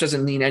 this match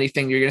doesn't mean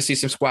anything. You're going to see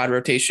some squad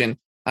rotation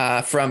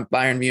from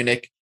Bayern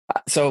Munich.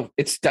 So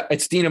it's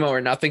Dynamo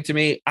or nothing to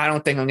me. I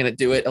don't think I'm going to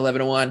do it.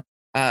 11-1.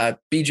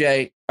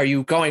 BJ, are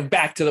you going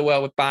back to the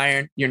well with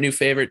Bayern, your new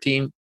favorite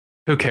team?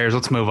 Who cares?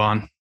 Let's move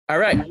on. All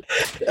right.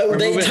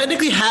 They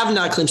technically have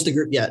not clinched the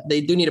group yet.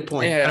 They do need a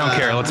point. Yeah, I don't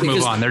care. Let's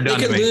move on. They're done.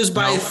 They could lose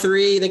by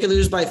 3. They could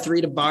lose by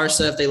 3 to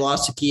Barca if they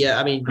lost to Kia.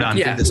 I mean, I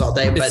do this all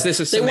day, but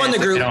they won the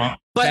group.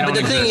 But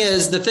the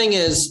thing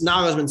is,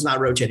 Nagelsmann's not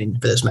rotating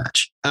for this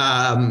match.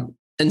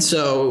 And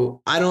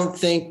so I don't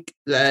think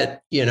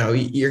that,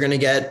 you're going to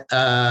get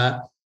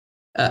a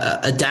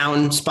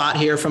down spot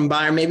here from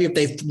Bayern. Maybe if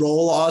they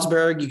roll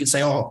Augsburg, you could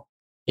say,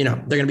 they're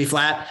going to be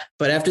flat.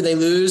 But after they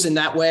lose in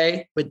that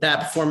way, with that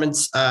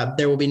performance,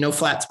 there will be no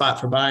flat spot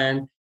for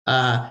Bayern.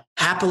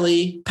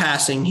 Happily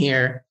passing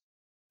here.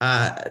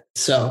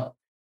 So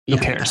who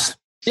cares?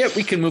 Yeah,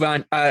 we can move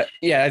on. I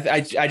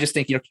just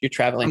think you're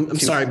traveling. I'm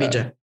sorry,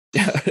 BJ.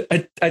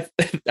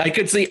 I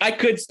could see. Let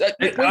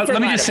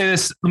me just say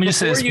this. Let me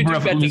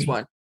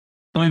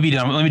be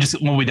done.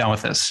 We'll be done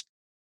with this.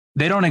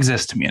 They don't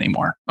exist to me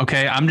anymore.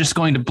 Okay. I'm just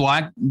going to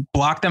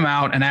block them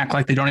out and act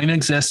like they don't even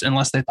exist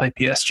unless they play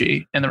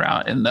PSG in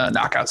the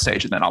knockout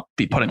stage. And then I'll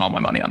be putting all my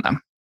money on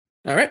them.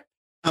 All right.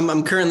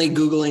 I'm currently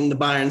Googling the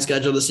Bayern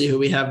schedule to see who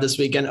we have this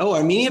weekend.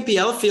 Arminia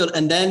Bielefeld.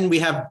 And then we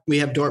have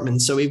Dortmund.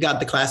 So we've got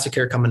the classic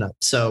here coming up.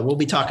 So we'll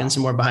be talking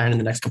some more Bayern in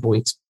the next couple of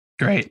weeks.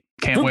 Great.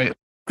 Can't wait.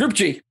 Group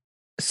G,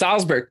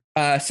 Salzburg,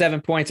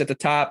 7 points at the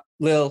top.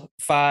 Lille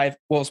 5,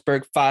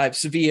 Wolfsburg 5,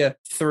 Sevilla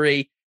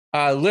 3.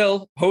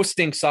 Lille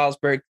hosting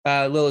Salzburg.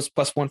 Lille is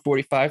plus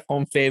 145,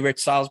 home favorite.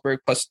 Salzburg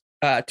plus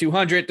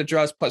 200. The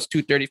draw is plus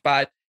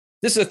 235.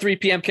 This is a 3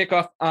 p.m.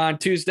 kickoff on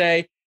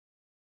Tuesday.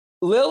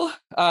 Lille,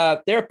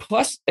 they're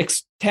plus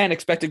 10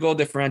 expected goal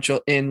differential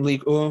in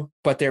Ligue 1,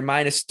 but they're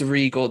minus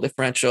 3 goal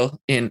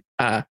differential in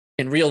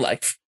real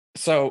life.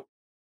 So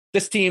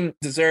this team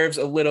deserves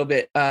a little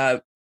bit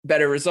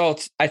better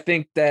results. I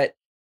think that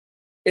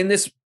in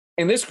this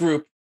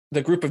group,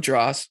 the group of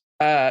draws,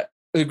 the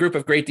group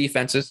of great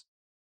defenses,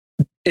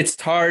 it's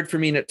hard for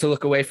me to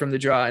look away from the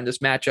draw in this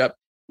matchup,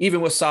 even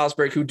with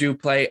Salzburg, who do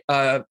play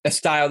a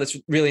style that's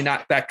really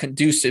not that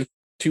conducive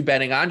to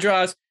betting on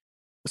draws.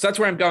 So that's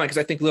where I'm going, because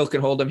I think Lille can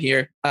hold them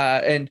here.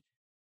 And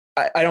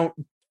I don't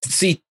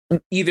see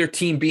either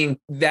team being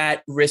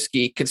that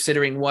risky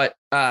considering what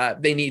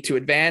they need to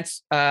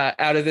advance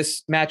out of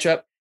this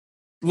matchup.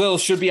 Lille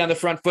should be on the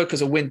front foot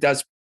because a win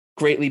does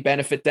greatly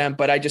benefit them.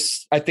 But I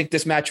think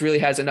this match really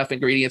has enough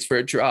ingredients for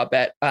a draw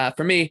bet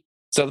for me.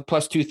 So the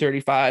plus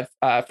 235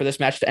 for this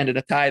match to end in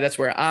a tie. That's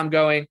where I'm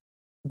going.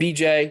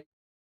 BJ,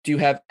 do you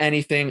have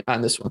anything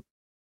on this one?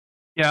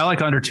 Yeah, I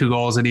like under 2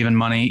 goals at even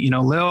money.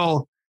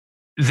 Lille,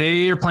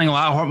 they are playing a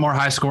lot more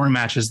high scoring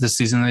matches this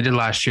season than they did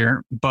last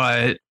year,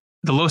 but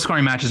the low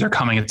scoring matches are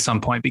coming at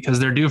some point because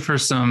they're due for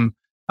some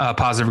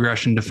positive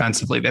regression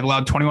defensively. They've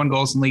allowed 21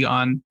 goals in Ligue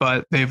 1,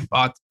 but they've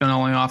been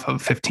only off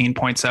of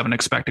 15.7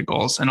 expected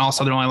goals. And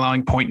also they're only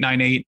allowing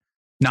 0.98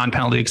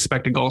 non-penalty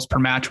expected goals per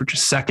match, which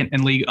is second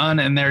in Ligue 1.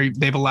 And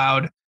they've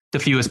allowed the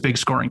fewest big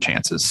scoring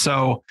chances.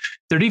 So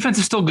their defense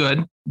is still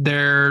good.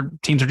 Their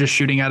teams are just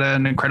shooting at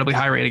an incredibly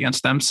high rate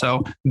against them.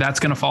 So that's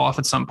going to fall off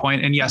at some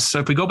point. And yes, so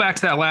if we go back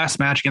to that last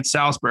match against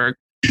Salzburg,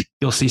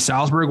 you'll see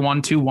Salzburg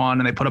 1-2-1,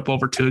 and they put up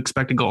over 2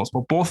 expected goals.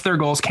 Well, both their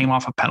goals came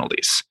off of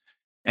penalties.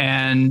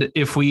 And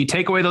if we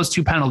take away those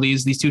 2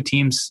 penalties, these 2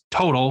 teams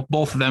total,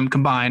 both of them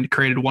combined,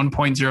 created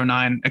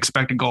 1.09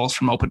 expected goals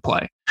from open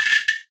play.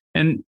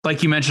 And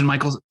like you mentioned,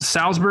 Michael,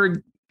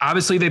 Salzburg,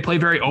 obviously they play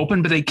very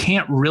open, but they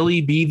can't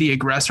really be the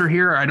aggressor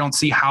here. I don't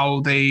see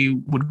how they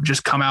would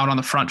just come out on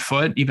the front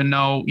foot, even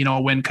though,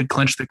 a win could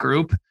clinch the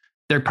group.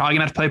 They're probably going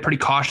to have to play pretty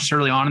cautious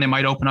early on, and they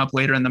might open up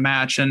later in the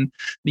match. And,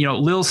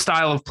 Lille's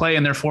style of play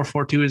in their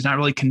 4-4-2 is not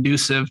really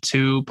conducive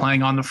to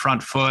playing on the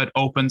front foot,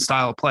 open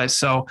style of play.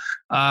 So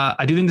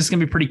I do think this is going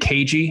to be pretty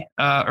cagey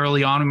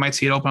early on. We might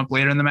see it open up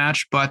later in the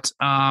match, but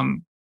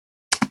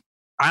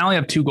I only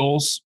have 2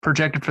 goals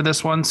projected for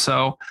this one.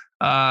 So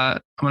I'm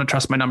going to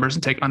trust my numbers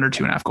and take under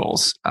 2.5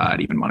 goals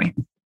at even money.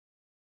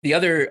 The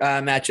other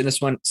match in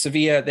this one,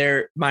 Sevilla,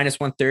 they're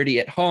minus 130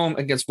 at home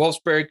against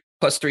Wolfsburg,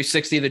 plus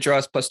 360. The draw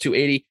is plus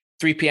 280.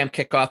 3 p.m.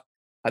 kickoff.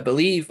 I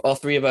believe all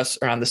 3 of us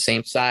are on the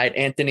same side.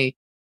 Anthony,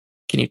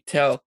 can you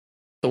tell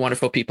the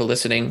wonderful people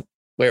listening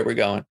where we're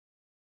going?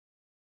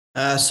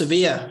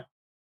 Sevilla.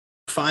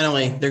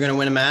 Finally, they're going to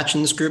win a match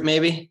in this group,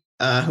 maybe.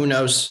 Who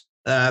knows?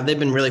 They've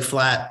been really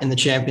flat in the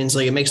Champions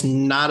League. It makes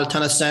not a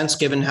ton of sense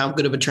given how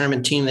good of a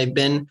tournament team they've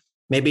been.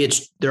 Maybe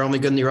they're only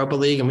good in the Europa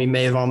League, and we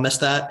may have all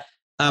missed that.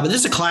 But this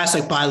is a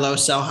classic buy low,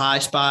 sell high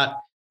spot.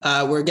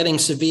 We're getting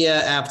Sevilla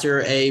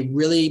after a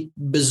really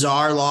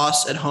bizarre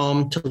loss at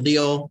home to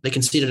Lille. They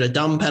conceded a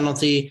dumb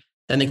penalty.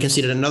 Then they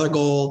conceded another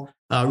goal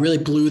really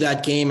blew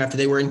that game after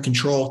they were in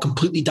control,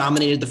 completely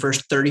dominated the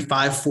first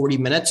 35, 40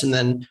 minutes, and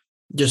then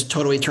just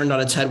totally turned on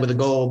its head with a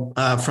goal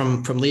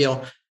from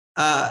Leo.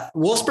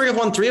 Wolfsburg have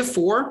won 3 of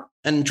 4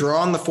 and draw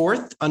on the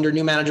 4th under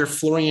new manager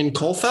Florian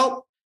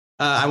Kohlfeldt.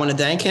 I want to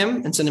thank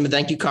him and send him a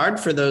thank you card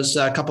for those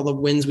couple of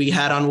wins we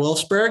had on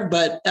Wolfsburg.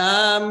 But,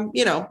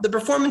 the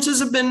performances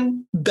have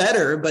been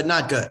better, but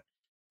not good.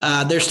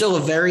 They're still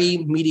a very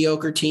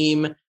mediocre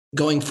team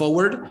going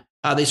forward.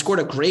 They scored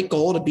a great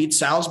goal to beat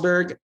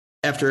Salzburg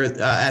after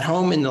at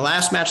home in the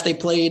last match they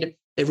played.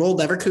 They rolled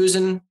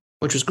Leverkusen,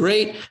 which was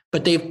great,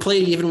 but they've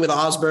played even with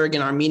Augsburg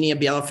and Arminia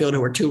Bielefeld,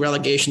 who are 2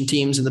 relegation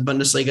teams in the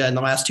Bundesliga in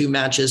the last 2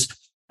 matches.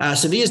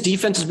 Sevilla's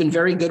defense has been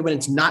very good when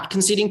it's not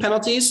conceding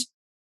penalties.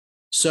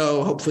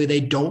 So hopefully they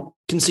don't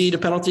concede a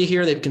penalty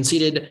here. They've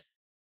conceded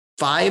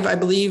 5, I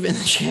believe, in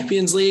the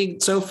Champions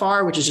League so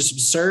far, which is just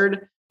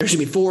absurd. There should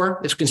be 4.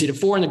 They've conceded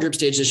 4 in the group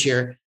stage this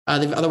year.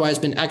 They've otherwise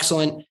been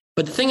excellent.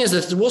 But the thing is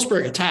that the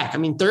Wolfsburg attack,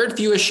 3rd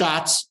fewest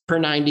shots per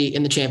 90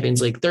 in the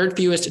Champions League, 3rd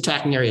fewest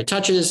attacking area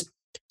touches.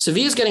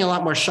 Sevilla's getting a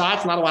lot more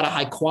shots, not a lot of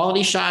high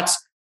quality shots.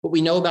 What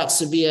we know about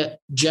Sevilla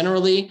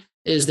generally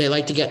is they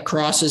like to get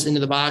crosses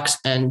into the box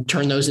and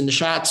turn those into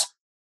shots.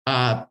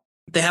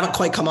 They haven't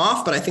quite come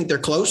off, but I think they're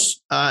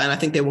close. And I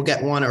think they will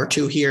get 1 or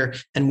 2 here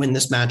and win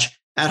this match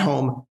at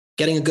home,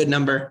 getting a good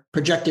number,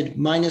 projected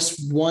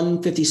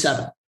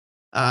 -157.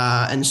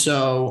 And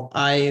so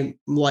I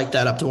like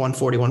that up to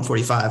 140,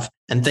 145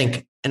 and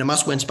think in a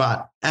must-win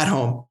spot at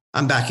home,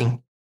 I'm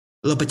backing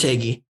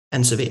Lopetegui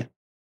and Sevilla.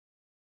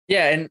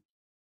 Yeah. And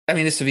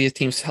the Sevilla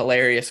team's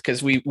hilarious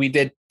because we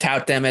did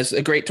tout them as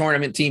a great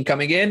tournament team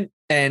coming in.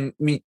 And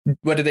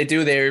what did they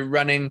do? They're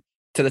running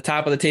to the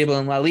top of the table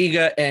in La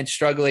Liga and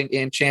struggling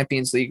in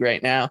Champions League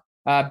right now.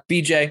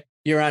 BJ,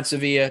 you're on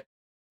Sevilla.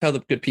 Tell the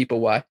good people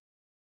why.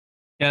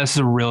 Yeah, this is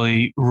a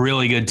really,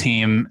 really good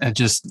team.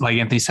 Just like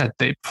Anthony said,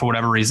 they, for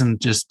whatever reason,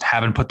 just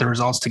haven't put the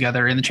results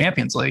together in the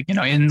Champions League.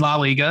 In La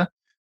Liga,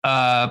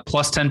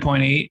 plus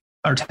 10.8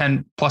 or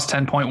 10 plus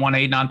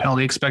 10.18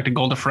 non-penalty expected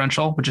goal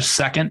differential, which is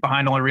second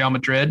behind only Real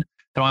Madrid.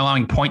 They're only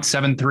allowing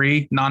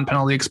 0.73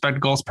 non-penalty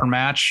expected goals per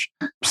match,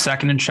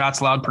 second in shots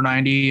allowed per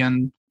 90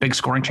 and big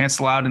scoring chance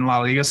allowed in La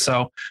Liga.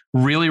 So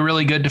really,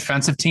 really good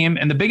defensive team.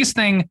 And the biggest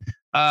thing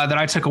that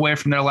I took away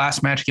from their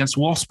last match against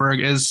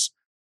Wolfsburg is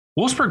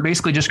Wolfsburg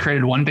basically just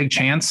created one big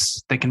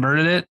chance. They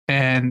converted it,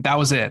 and that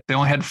was it. They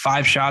only had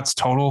 5 shots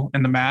total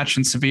in the match,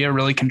 and Sevilla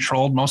really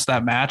controlled most of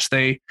that match.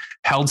 They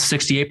held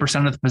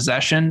 68% of the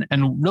possession.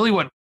 And really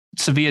what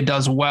Sevilla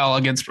does well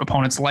against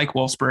opponents like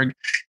Wolfsburg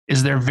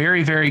is they're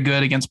very, very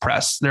good against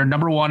press. They're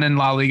number 1 in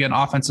La Liga in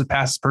offensive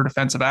passes per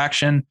defensive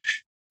action.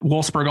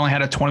 Wolfsburg only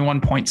had a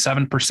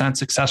 21.7%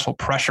 successful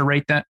pressure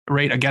rate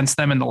against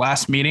them in the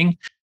last meeting.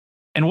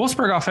 And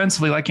Wolfsburg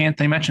offensively, like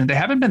Anthony mentioned, they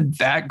haven't been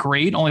that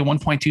great. Only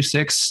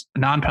 1.26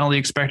 non-penalty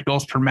expected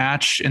goals per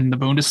match in the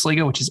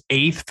Bundesliga, which is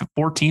 8th,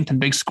 14th in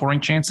big scoring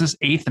chances,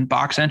 8th in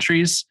box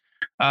entries,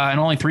 and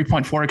only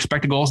 3.4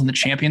 expected goals in the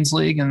Champions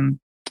League. And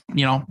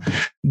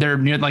they're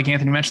near, like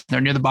Anthony mentioned,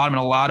 they're near the bottom in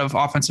a lot of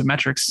offensive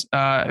metrics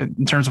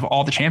in terms of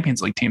all the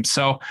Champions League teams.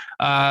 So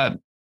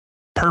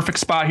perfect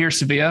spot here,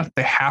 Sevilla.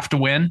 They have to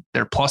win.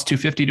 They're plus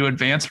 250 to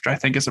advance, which I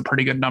think is a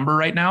pretty good number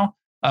right now.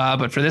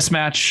 But for this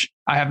match,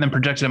 I have them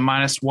projected at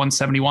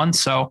 -171.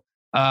 So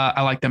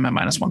I like them at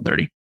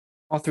 -130.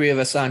 All 3 of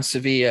us on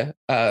Sevilla.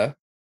 They're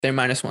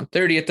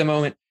 -130 at the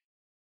moment.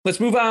 Let's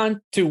move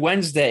on to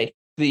Wednesday.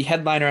 The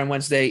headliner on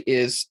Wednesday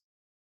is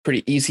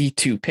pretty easy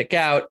to pick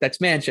out. That's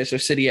Manchester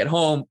City at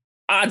home.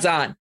 Odds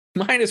on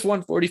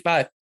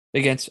 -145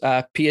 against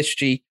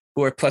PSG,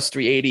 who are plus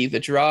 380. The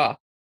draw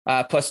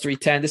plus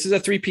 310. This is a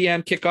 3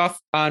 p.m. kickoff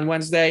on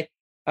Wednesday.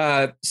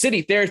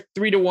 City, they're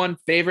 3-1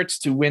 favorites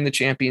to win the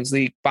Champions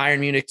League. Bayern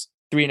Munich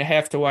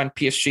 3.5 to 1.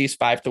 PSG's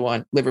 5 to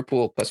 1.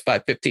 Liverpool plus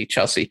 550.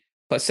 Chelsea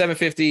plus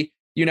 750.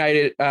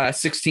 United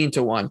 16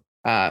 to 1.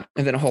 And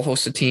then a whole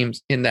host of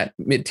teams in that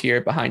mid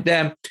tier behind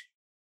them.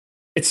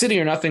 It's City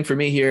or nothing for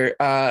me here.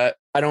 I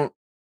don't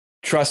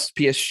trust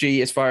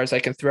PSG as far as I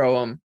can throw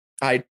them.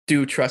 I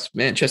do trust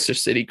Manchester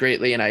City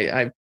greatly, and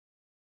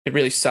it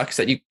really sucks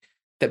that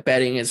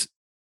betting is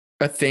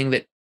a thing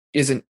that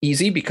isn't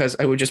easy, because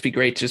it would just be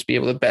great to just be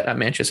able to bet on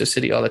Manchester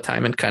City all the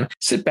time and kind of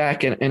sit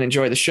back and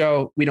enjoy the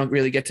show. We don't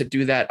really get to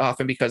do that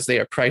often because they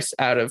are priced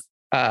out of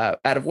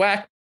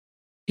whack.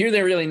 Here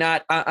they're really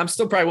not. I'm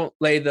still probably won't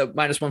lay the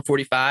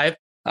 -145.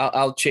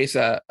 I'll chase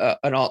an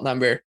alt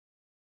number,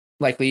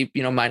 likely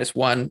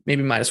 -1,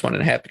 maybe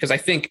 -1.5, because I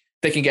think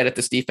they can get at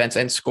this defense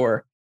and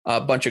score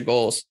a bunch of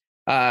goals.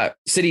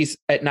 City's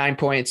at 9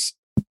 points,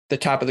 the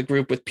top of the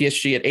group, with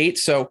PSG at 8.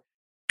 So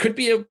could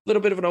be a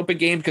little bit of an open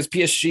game because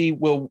PSG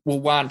will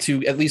want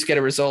to at least get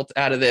a result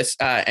out of this,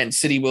 and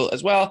City will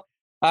as well.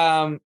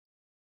 I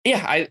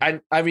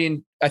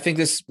think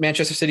this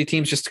Manchester City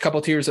team's just a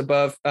couple tiers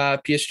above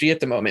PSG at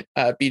the moment.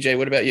 BJ,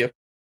 what about you?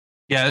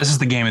 Yeah, this is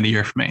the game of the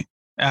year for me.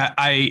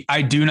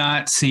 I do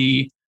not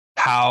see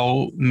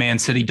how Man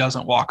City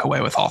doesn't walk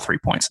away with all 3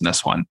 points in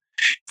this one.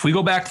 If we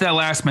go back to that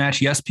last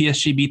match, yes,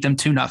 PSG beat them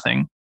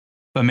 2-0,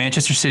 but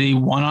Manchester City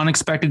won on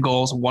expected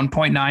goals,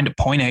 1.9 to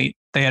 0.8.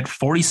 They had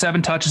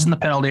 47 touches in the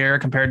penalty area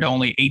compared to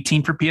only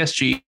 18 for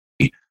PSG,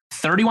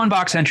 31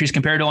 box entries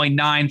compared to only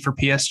 9 for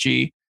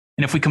PSG.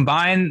 And if we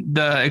combine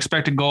the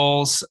expected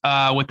goals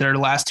with their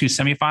last 2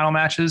 semifinal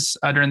matches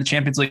during the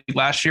Champions League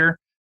last year,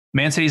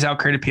 Man City's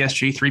outcreated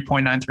PSG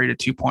 3.93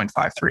 to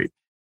 2.53.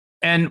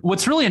 And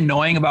what's really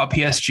annoying about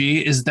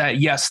PSG is that,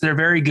 yes, they're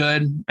very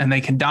good and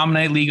they can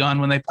dominate Ligue 1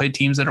 when they play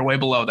teams that are way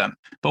below them.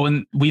 But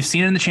when we've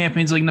seen in the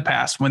Champions League in the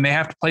past, when they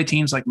have to play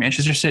teams like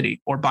Manchester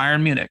City or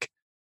Bayern Munich,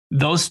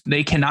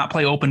 they cannot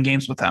play open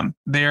games with them.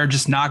 They're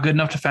just not good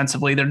enough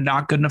defensively. They're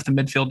not good enough in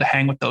midfield to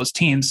hang with those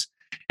teams.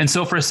 And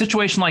so for a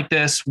situation like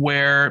this,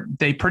 where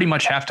they pretty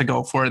much have to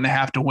go for it and they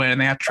have to win and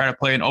they have to try to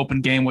play an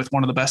open game with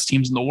one of the best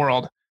teams in the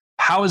world,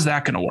 how is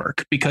that going to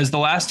work? Because the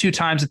last 2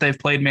 times that they've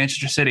played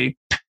Manchester City,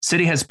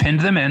 City has pinned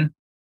them in.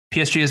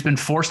 PSG has been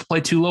forced to play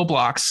 2 low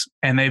blocks,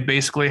 and they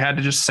basically had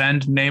to just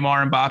send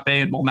Neymar, Mbappe,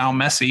 and now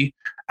Messi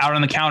out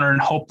on the counter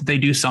and hope that they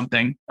do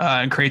something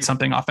and create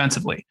something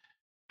offensively.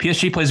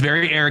 PSG plays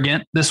very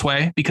arrogant this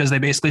way because they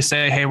basically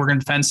say, hey, we're going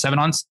to defend 7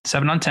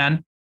 on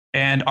 10,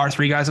 and our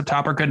 3 guys up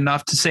top are good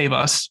enough to save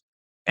us.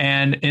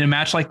 And in a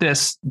match like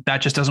this, that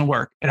just doesn't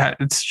work.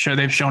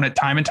 They've shown it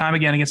time and time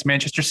again against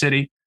Manchester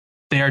City.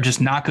 They are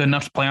just not good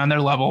enough to play on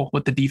their level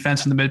with the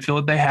defense and the midfield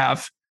that they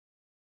have.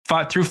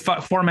 Through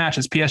 4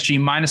 matches, PSG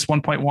minus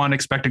 1.1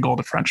 expected goal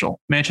differential.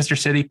 Manchester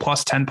City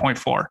plus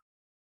 10.4.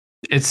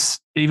 It's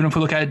even if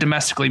we look at it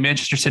domestically,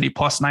 Manchester City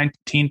plus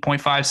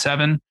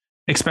 19.57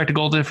 expected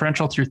goal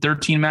differential through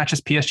 13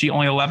 matches. PSG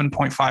only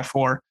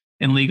 11.54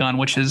 in Ligue 1,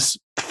 which is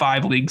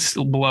 5 leagues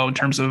below in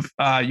terms of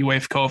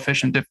UEFA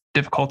coefficient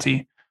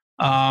difficulty.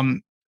 I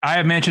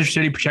have Manchester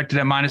City projected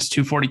at minus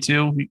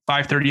 242.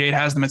 538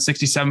 has them at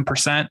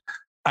 67%.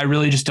 I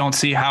really just don't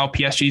see how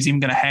PSG is even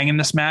going to hang in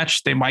this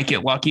match. They might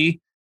get lucky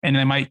and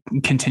they might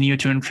continue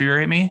to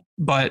infuriate me,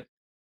 but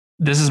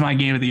this is my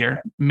game of the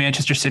year.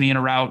 Manchester City in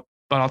a rout,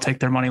 but I'll take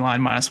their money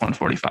line minus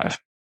 145.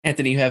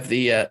 Anthony, you have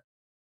the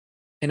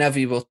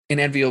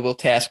unenviable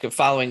task of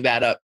following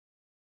that up.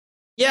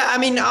 Yeah, I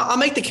mean, I'll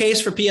make the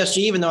case for PSG,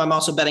 even though I'm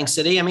also betting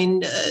City. I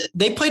mean,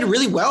 they played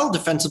really well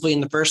defensively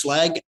in the first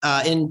leg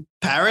in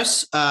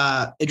Paris.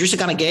 Idrissa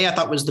Gana Gueye, I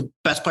thought, was the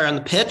best player on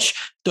the pitch.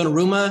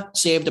 Donnarumma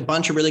saved a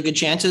bunch of really good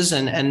chances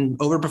and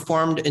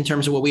overperformed in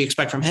terms of what we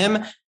expect from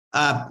him.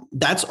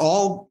 That's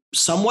all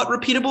somewhat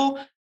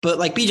repeatable. But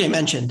like BJ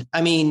mentioned,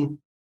 I mean,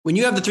 when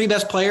you have the 3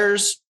 best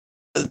players,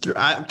 3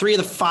 of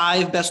the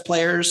 5 best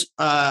players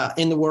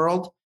in the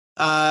world,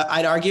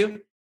 I'd argue,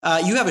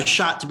 you have a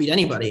shot to beat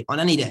anybody on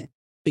any day.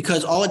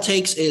 Because all it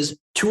takes is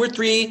 2 or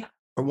 3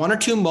 or 1 or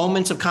 2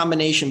 moments of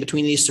combination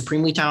between these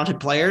supremely talented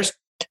players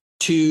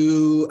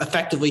to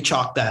effectively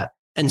chalk that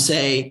and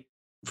say,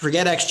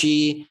 forget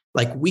XG,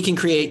 like we can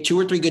create 2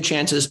 or 3 good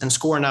chances and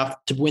score enough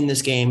to win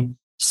this game.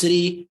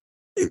 City,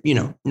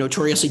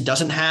 notoriously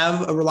doesn't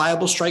have a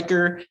reliable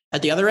striker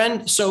at the other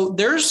end. So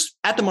there's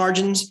at the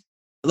margins,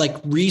 like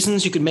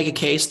reasons you could make a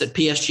case that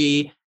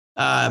PSG,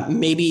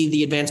 maybe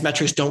the advanced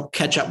metrics don't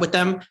catch up with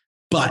them,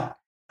 but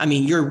I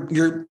mean,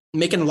 you're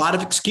making a lot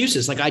of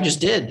excuses like I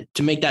just did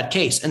to make that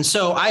case. And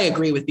so I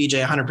agree with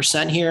BJ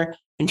 100% here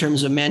in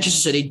terms of Manchester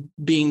City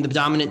being the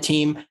dominant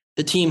team,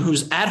 the team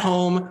who's at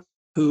home,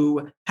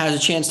 who has a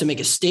chance to make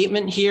a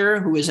statement here,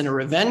 who is in a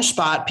revenge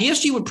spot.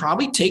 PSG would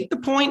probably take the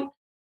point,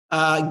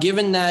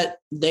 given that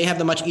they have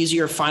the much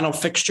easier final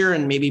fixture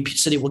and maybe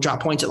City will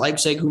drop points at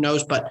Leipzig, who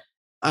knows? But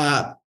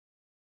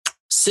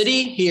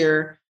City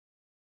here,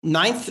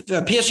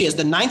 PSG has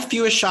the 9th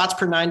fewest shots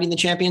per 90 in the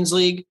Champions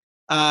League.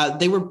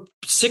 They were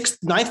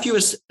 9th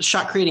fewest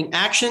shot creating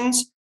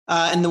actions.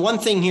 And the one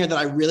thing here that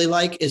I really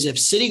like is if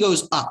City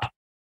goes up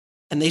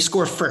and they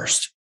score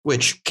first,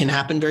 which can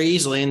happen very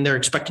easily and they're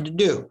expected to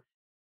do,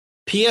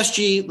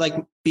 PSG, like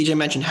BJ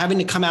mentioned, having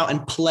to come out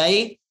and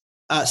play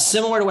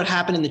similar to what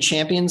happened in the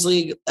Champions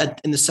League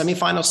in the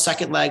semifinal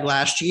second leg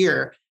last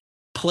year,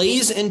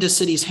 plays into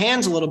City's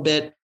hands a little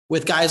bit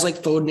with guys like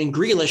Foden and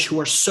Grealish, who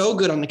are so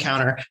good on the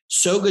counter,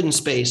 so good in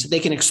space. They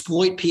can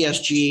exploit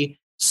PSG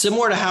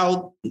similar to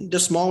how the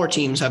smaller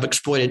teams have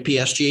exploited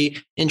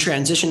PSG in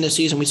transition this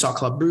season. We saw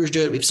Club Brugge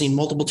do it. We've seen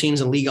multiple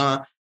teams in Ligue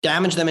 1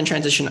 damage them in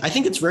transition. I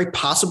think it's very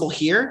possible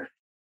here.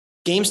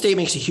 Game state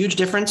makes a huge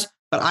difference,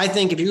 but I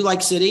think if you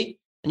like City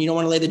and you don't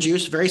want to lay the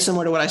juice, very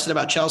similar to what I said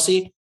about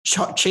Chelsea,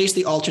 chase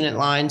the alternate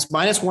lines.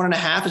 Minus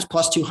 1.5 is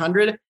plus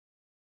 200.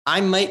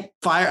 I'm going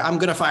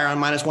to fire on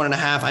minus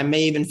 1.5. I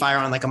may even fire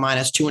on like a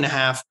minus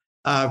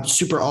 2.5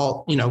 super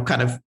alt,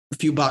 kind of a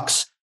few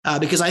bucks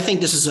because I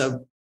think this is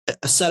a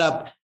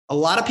setup. A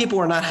lot of people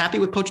are not happy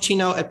with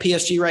Pochettino at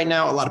PSG right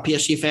now. A lot of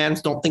PSG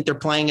fans don't think they're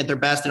playing at their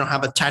best. They don't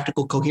have a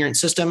tactical, coherent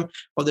system. Well,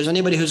 if there's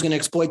anybody who's going to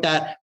exploit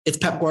that, it's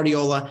Pep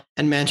Guardiola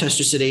and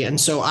Manchester City. And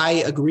so I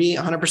agree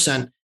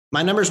 100%.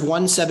 My number is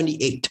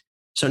 178.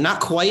 So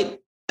not quite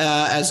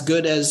as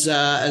good as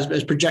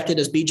projected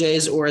as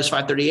BJ's or as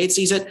 538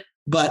 sees it.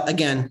 But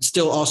again,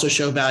 still also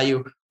show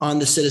value on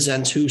the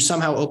Citizens who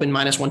somehow opened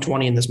minus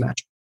 120 in this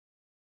match.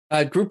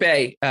 Group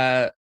A,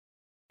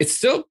 it's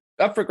still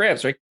up for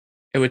grabs, right?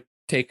 It would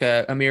take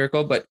a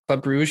miracle, but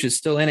Club Brugge is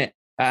still in it.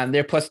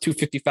 They're plus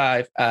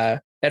 255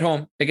 at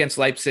home against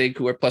Leipzig,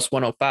 who are plus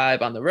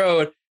 105 on the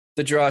road.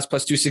 The draw is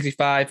plus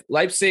 265.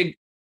 Leipzig,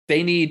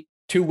 they need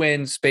 2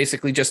 wins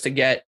basically just to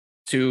get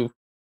to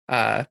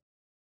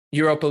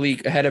Europa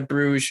League ahead of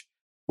Bruges.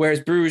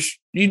 Whereas Bruges,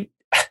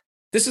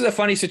 this is a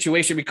funny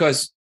situation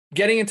because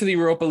getting into the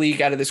Europa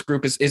League out of this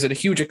group is a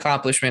huge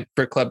accomplishment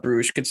for Club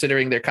Bruges,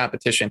 considering their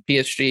competition,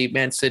 PSG,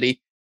 Man City,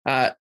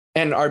 and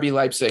RB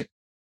Leipzig.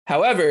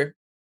 However,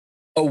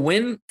 a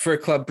win for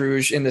Club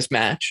Bruges in this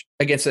match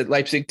against a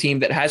Leipzig team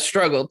that has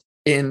struggled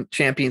in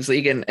Champions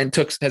League and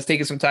has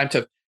taken some time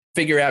to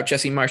figure out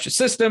Jesse Marsch's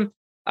system.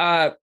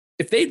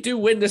 If they do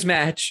win this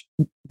match,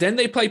 then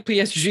they play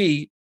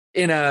PSG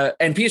and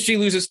PSG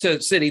loses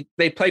to City.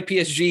 They play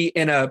PSG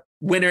in a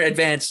winner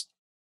advance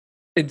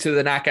into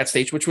the knockout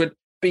stage, which would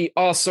be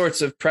all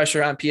sorts of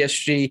pressure on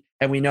PSG.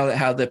 And we know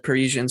how the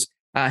Parisians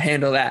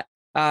handle that.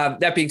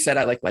 That being said,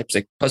 I like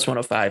Leipzig plus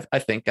 105. I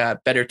think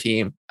better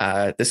team.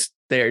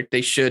 They're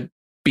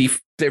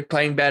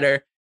playing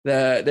better.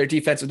 Their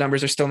defensive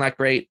numbers are still not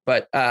great,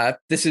 but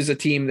this is a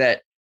team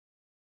that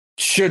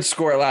should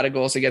score a lot of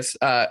goals against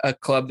a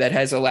club that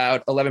has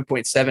allowed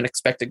 11.7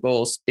 expected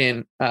goals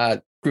in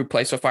group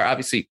play so far.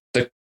 Obviously,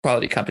 the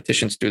quality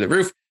competition's through the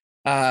roof.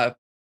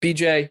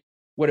 BJ,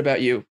 what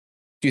about you?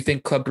 Do you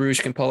think Club Bruges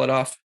can pull it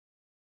off?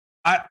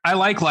 I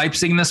like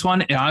Leipzig in this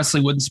one. It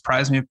honestly wouldn't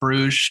surprise me if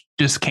Bruges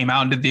just came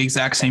out and did the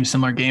exact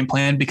similar game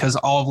plan, because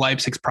all of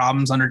Leipzig's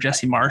problems under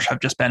Jesse Marsch have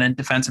just been in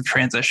defensive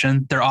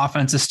transition. Their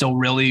offense is still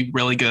really,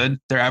 really good.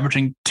 They're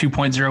averaging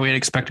 2.08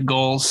 expected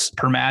goals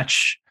per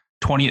match.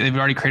 They've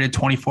already created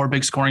 24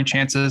 big scoring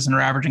chances and are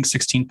averaging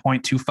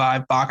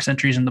 16.25 box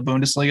entries in the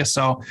Bundesliga.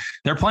 So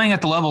they're playing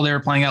at the level they were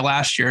playing at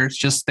last year. It's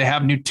just they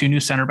have 2 new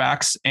center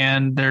backs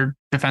and their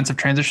defensive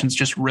transitions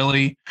just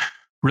really,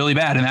 really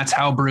bad. And that's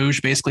how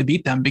Bruges basically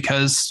beat them,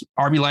 because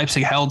RB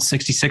Leipzig held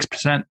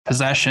 66%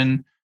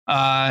 possession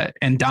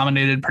and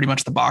dominated pretty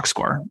much the box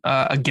score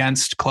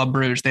against Club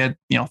Bruges. They had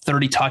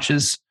 30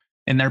 touches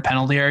in their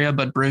penalty area,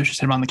 but Bruges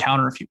just hit them on the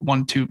counter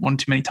one too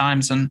many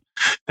times, and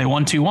they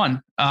won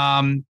 2-1.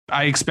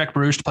 I expect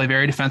Bruges to play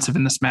very defensive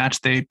in this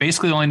match. They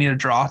basically only need a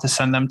draw to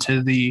send them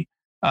to the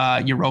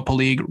Europa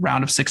League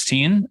round of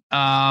 16.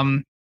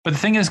 But the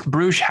thing is,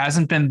 Bruges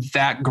hasn't been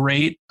that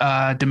great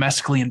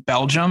domestically in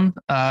Belgium.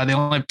 They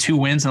only have 2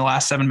 wins in the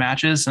last 7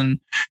 matches, and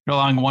they're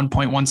allowing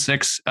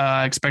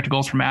 1.16 expected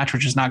goals per match,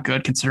 which is not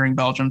good considering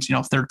Belgium's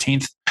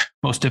 13th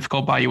most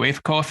difficult by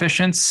UEFA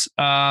coefficients.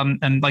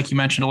 And like you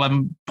mentioned,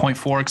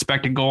 11.4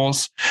 expected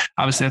goals.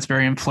 Obviously, that's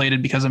very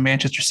inflated because of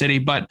Manchester City.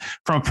 But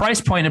from a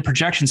price point and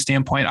projection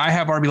standpoint, I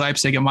have RB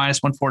Leipzig at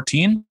minus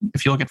 114.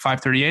 If you look at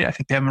 538, I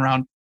think they have them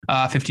around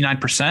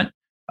 59%.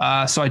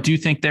 So I do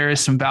think there is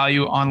some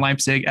value on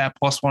Leipzig at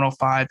plus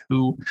 105,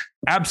 who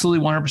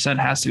absolutely 100%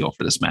 has to go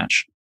for this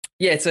match.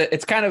 Yeah,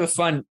 it's kind of a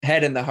fun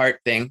head and the heart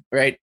thing,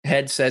 right?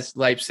 Head says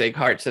Leipzig,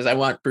 heart says I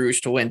want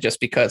Bruges to win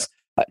just because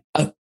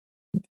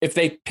if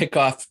they pick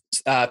off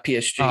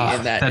PSG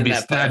in that,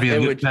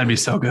 that'd be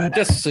so good.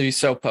 Just be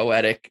so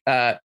poetic.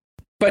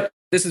 But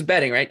this is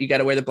betting, right? You got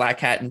to wear the black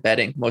hat in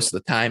betting most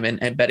of the time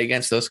and bet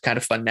against those kind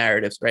of fun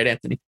narratives, right,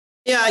 Anthony?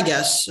 Yeah, I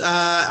guess.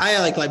 I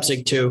like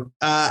Leipzig too.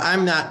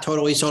 I'm not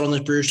totally sold on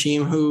this Bruges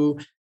team, who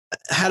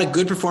had a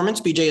good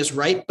performance. BJ is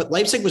right, but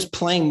Leipzig was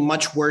playing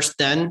much worse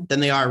then than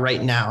they are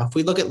right now. If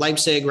we look at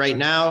Leipzig right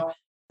now,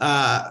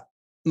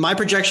 my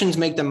projections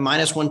make them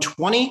minus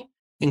 120.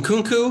 And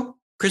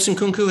Christian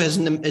Kunku is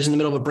in the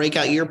middle of a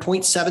breakout year,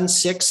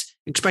 0.76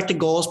 expected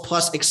goals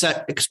plus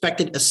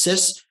expected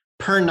assists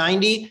per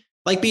 90.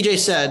 Like BJ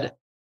said,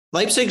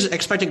 Leipzig's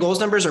expected goals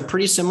numbers are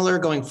pretty similar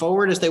going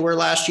forward as they were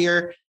last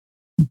year,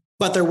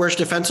 but they're worse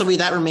defensively.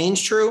 That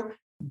remains true.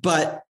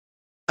 But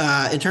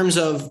in terms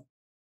of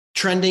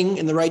trending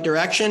in the right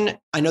direction,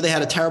 I know they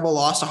had a terrible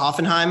loss to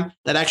Hoffenheim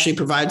that actually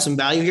provides some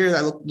value here.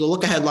 The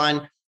look ahead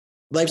line,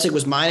 Leipzig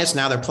was minus,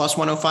 now they're plus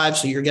 105.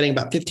 So you're getting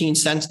about 15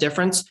 cents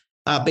difference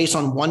based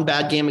on one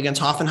bad game against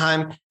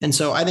Hoffenheim. And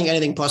so I think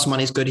anything plus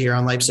money is good here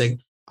on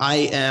Leipzig. I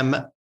am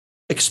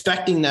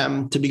expecting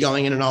them to be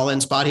going in an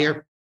all-in spot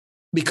here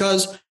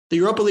because the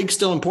Europa League is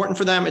still important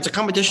for them. It's a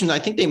competition that I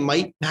think they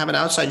might have an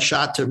outside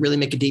shot to really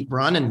make a deep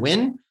run and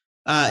win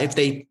if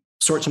they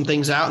sort some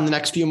things out in the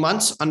next few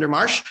months under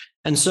Marsch.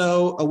 And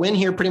so a win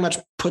here pretty much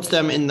puts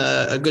them in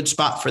a good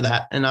spot for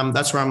that. And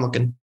that's where I'm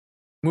looking.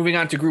 Moving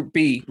on to Group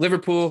B,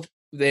 Liverpool,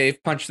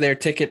 they've punched their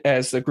ticket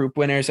as the group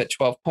winners at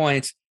 12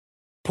 points.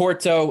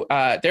 Porto,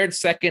 they're in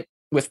second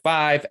with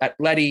 5.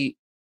 Atleti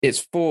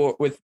is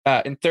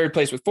in third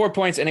place with 4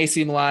 points, and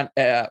AC Milan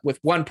with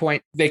 1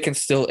 point. They can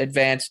still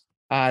advance.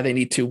 They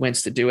need 2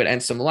 wins to do it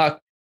and some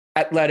luck.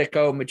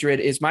 Atletico Madrid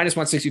is minus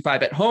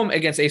 165 at home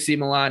against AC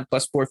Milan,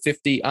 plus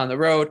 450 on the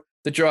road.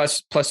 The draw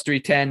is plus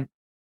 310.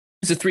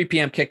 It's a 3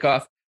 p.m.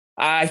 kickoff.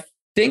 I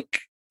think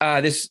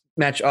this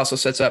match also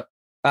sets up,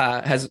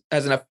 has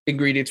enough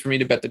ingredients for me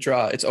to bet the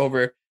draw. It's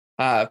over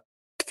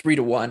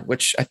 3-1,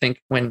 which I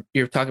think when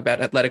you're talking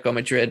about Atletico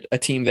Madrid, a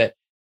team that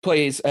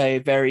plays a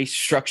very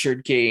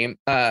structured game,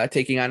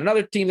 taking on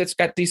another team that's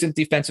got decent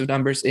defensive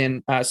numbers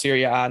in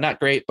Serie A. Not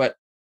great, but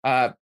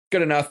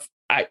good enough.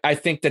 I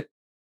think that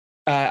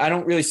I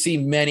don't really see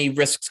many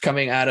risks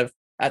coming out of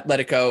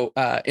Atletico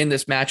in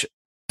this match.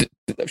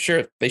 I'm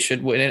sure they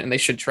should win it and they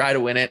should try to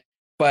win it.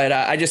 But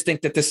I just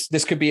think that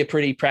this could be a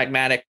pretty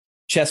pragmatic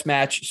chess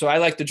match. So I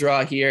like the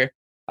draw here.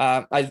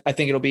 I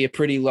think it'll be a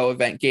pretty low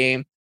event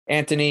game.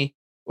 Anthony,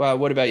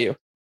 what about you?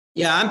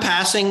 Yeah, I'm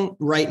passing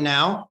right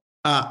now.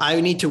 I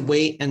need to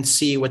wait and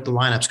see what the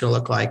lineup's going to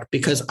look like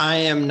because I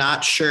am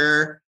not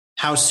sure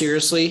how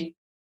seriously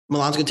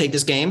Milan's going to take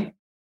this game.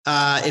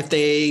 If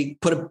they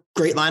put a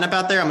great lineup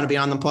out there, I'm going to be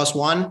on them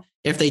 +1.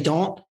 If they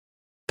don't,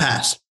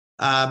 pass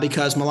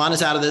because Milan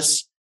is out of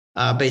this.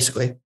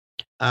 Basically,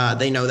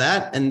 they know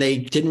that, and they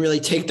didn't really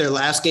take their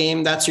last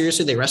game that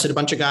seriously. They rested a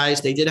bunch of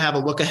guys. They did have a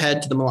look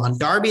ahead to the Milan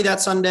derby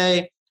that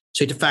Sunday,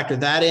 so you have to factor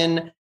that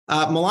in.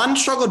 Milan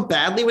struggled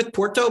badly with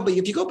Porto, but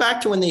if you go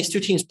back to when these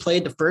two teams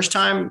played the first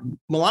time,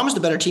 Milan was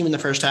the better team in the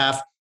first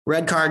half.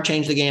 Red card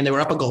changed the game. They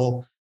were up a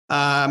goal. They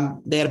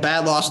had a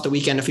bad loss at the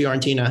weekend to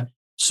Fiorentina.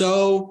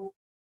 So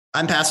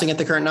I'm passing at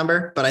the current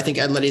number, but I think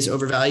Atleti is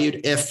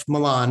overvalued if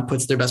Milan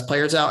puts their best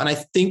players out. And I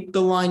think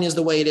the line is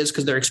the way it is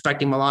because they're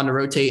expecting Milan to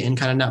rotate and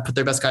kind of not put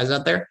their best guys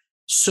out there.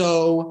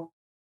 So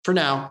for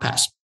now,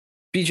 pass.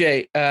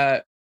 BJ,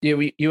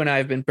 you and I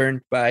have been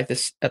burned by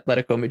this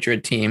Atletico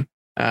Madrid team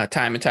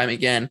time and time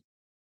again.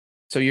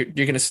 So you're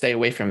going to stay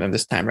away from them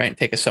this time, right? And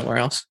take us somewhere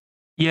else.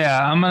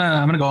 Yeah, I'm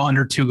gonna go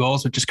under 2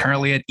 goals, which is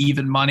currently at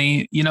even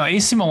money.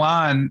 AC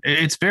Milan,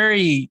 it's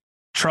very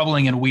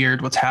troubling and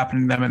weird what's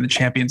happening to them in the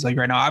Champions League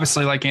right now.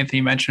 Obviously, like Anthony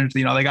mentioned,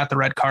 they got the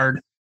red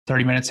card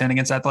 30 minutes in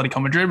against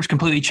Atletico Madrid, which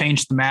completely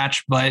changed the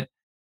match. But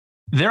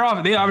they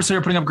obviously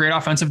are putting up great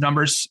offensive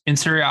numbers in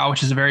Serie A,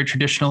 which is a very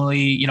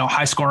traditionally,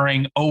 high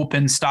scoring,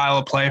 open style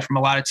of play from a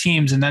lot of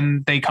teams. And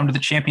then they come to the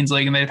Champions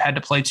League and they've had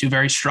to play 2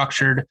 very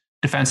structured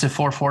defensive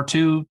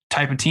 4-4-2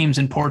 type of teams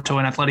in Porto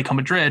and Atletico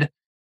Madrid.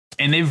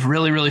 And they've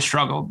really, really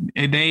struggled.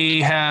 They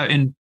have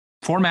in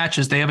 4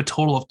 matches, they have a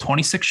total of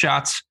 26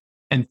 shots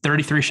and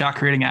 33 shot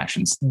creating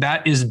actions.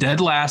 That is dead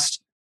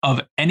last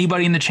of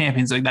anybody in the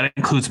Champions League. That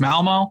includes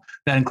Malmo,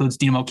 that includes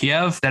Dynamo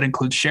Kiev, that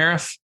includes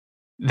Sheriff.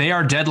 They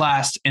are dead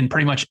last in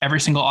pretty much every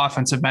single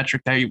offensive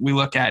metric that we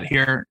look at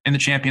here in the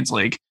Champions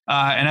League.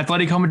 And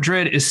Atletico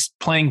Madrid is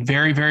playing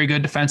very, very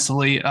good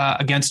defensively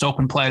against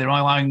open play. They're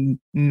only allowing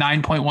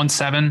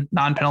 9.17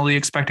 non-penalty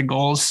expected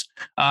goals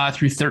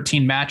through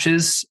 13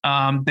 matches.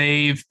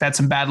 They've had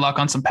some bad luck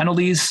on some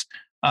penalties,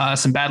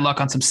 some bad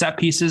luck on some set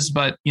pieces,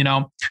 but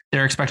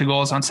their expected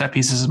goals on set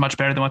pieces is much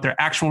better than what their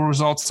actual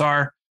results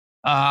are.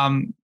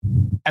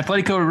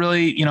 Atletico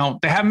really,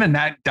 they haven't been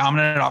that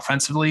dominant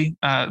offensively,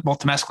 both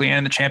domestically and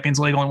in the Champions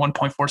League. Only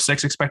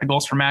 1.46 expected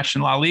goals per match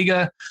in La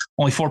Liga,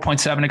 only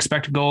 4.7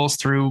 expected goals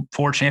through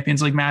 4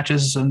 Champions League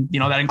matches. And,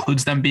 that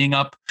includes them being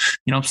up,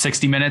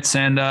 60 minutes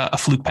and a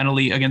fluke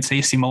penalty against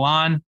AC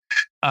Milan.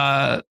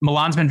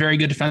 Milan's been very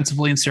good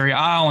defensively in Serie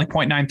A, only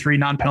 0.93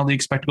 non-penalty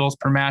expected goals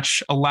per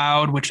match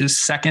allowed, which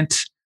is second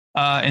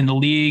in the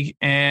league.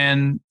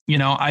 And,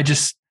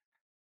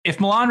 if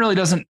Milan really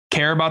doesn't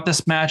care about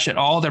this match at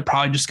all, they're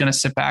probably just going to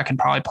sit back and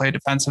probably play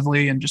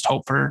defensively and just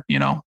hope for,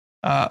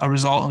 a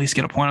result, at least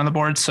get a point on the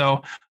board.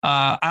 So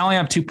I only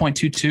have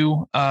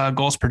 2.22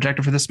 goals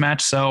projected for this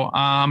match. So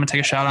I'm going to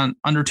take a shot on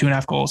under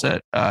 2.5 goals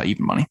at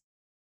even money.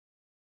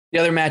 The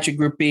other match in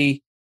Group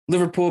B,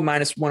 Liverpool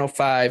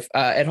 -105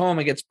 at home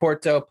against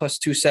Porto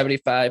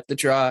 +275. The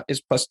draw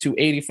is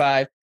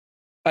 +285.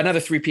 Another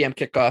 3 p.m.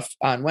 kickoff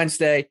on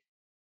Wednesday.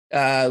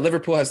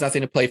 Liverpool has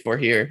nothing to play for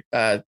here.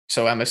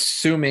 So I'm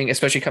assuming,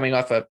 especially coming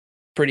off a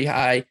pretty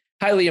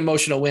highly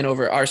emotional win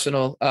over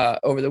Arsenal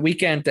over the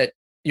weekend, that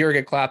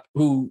Jurgen Klopp,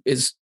 who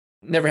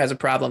never has a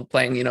problem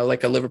playing,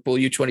 like a Liverpool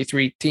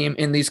U23 team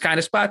in these kind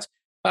of spots,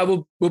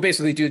 will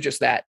basically do just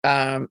that.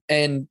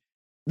 And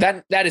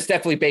that is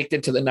definitely baked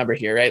into the number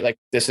here, right? Like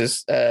this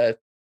is a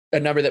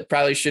number that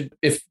probably should,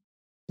 if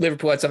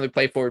Liverpool had something to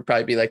play for, would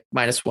probably be like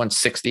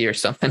 -160 or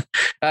something.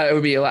 It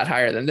would be a lot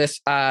higher than this.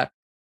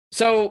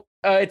 So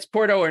it's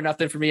Porto or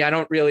nothing for me. I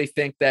don't really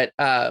think that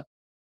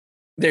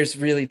there's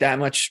really that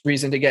much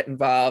reason to get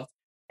involved.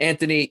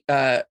 Anthony,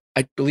 I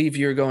believe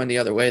you're going the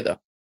other way, though.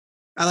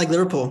 I like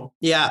Liverpool.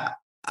 Yeah.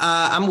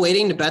 I'm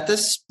waiting to bet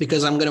this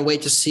because I'm going to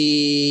wait to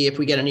see if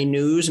we get any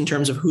news in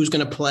terms of who's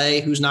going to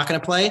play, who's not going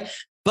to play.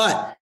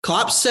 But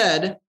Klopp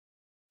said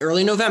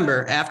early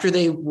November, after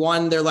they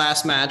won their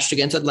last match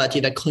against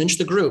Atleti that clinched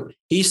the group,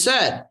 he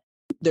said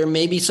there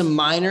may be some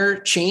minor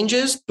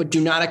changes, but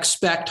do not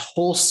expect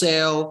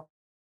wholesale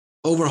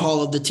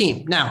overhaul of the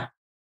team. Now,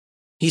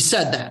 he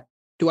said that.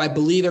 Do I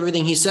believe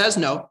everything he says?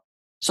 No.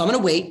 So I'm going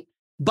to wait.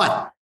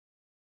 But,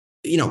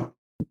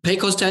 pay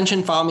close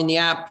attention. Follow me in the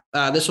app.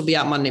 This will be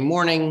out Monday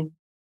morning.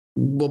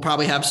 We'll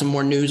probably have some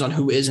more news on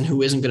who is and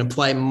who isn't going to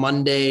play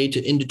Monday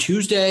into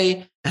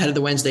Tuesday ahead of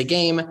the Wednesday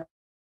game.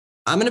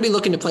 I'm going to be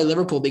looking to play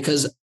Liverpool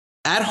because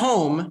at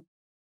home,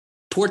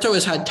 Porto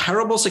has had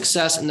terrible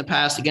success in the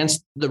past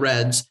against the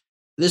Reds.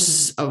 This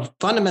is a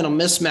fundamental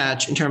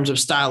mismatch in terms of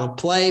style of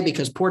play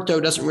because Porto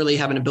doesn't really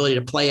have an ability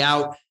to play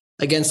out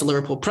against the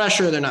Liverpool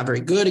pressure. They're not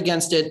very good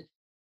against it.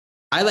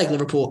 I like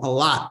Liverpool a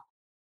lot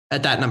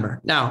at that number.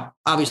 Now,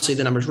 obviously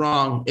the number's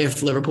wrong.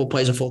 If Liverpool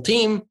plays a full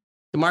team,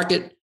 the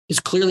market is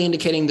clearly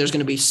indicating there's going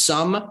to be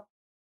some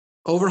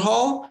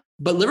overhaul,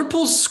 but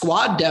Liverpool's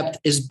squad depth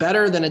is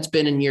better than it's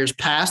been in years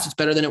past. It's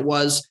better than it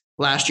was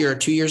last year or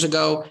 2 years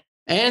ago.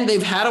 And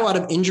they've had a lot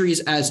of injuries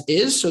as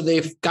is. So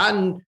they've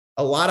gotten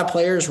a lot of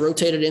players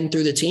rotated in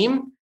through the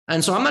team.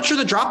 And so I'm not sure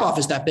the drop off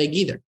is that big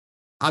either.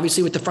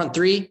 Obviously with the front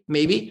three,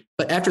 maybe,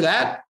 but after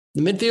that,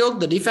 the midfield,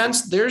 the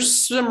defense, there's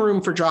some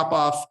room for drop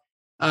off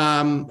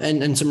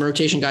and some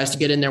rotation guys to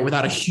get in there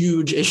without a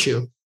huge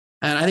issue.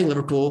 And I think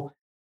Liverpool,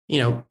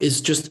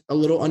 is just a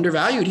little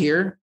undervalued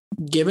here,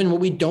 given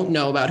what we don't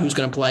know about who's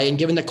going to play and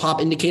given that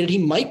Klopp indicated he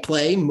might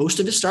play most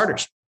of his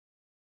starters.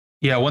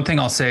 Yeah, one thing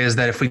I'll say is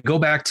that if we go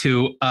back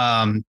to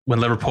when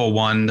Liverpool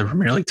won the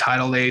Premier League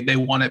title, they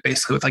won it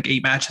basically with like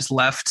 8 matches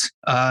left.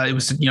 It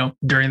was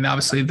during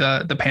obviously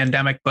the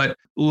pandemic, but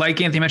like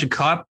Anthony mentioned,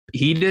 Klopp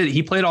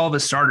he played all of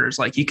his starters.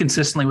 Like he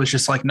consistently was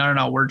just like,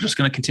 no, we're just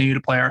going to continue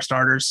to play our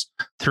starters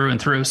through and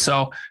through.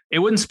 So it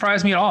wouldn't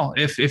surprise me at all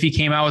if he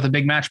came out with a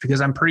big match, because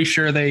I'm pretty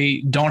sure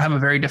they don't have a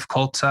very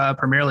difficult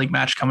Premier League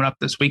match coming up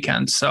this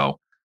weekend. So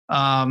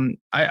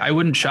I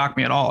wouldn't shock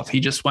me at all if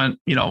he just went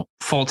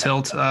full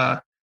tilt.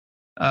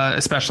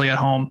 Especially at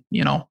home,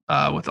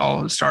 with all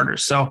of the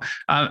starters. So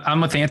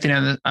I'm with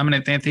Anthony. I'm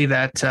with Anthony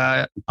that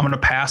I'm going to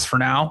pass for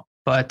now.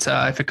 But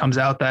if it comes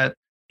out that,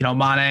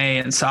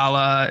 Mane and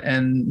Salah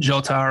and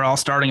Jota are all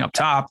starting up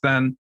top,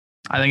 then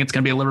I think it's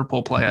going to be a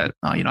Liverpool play at,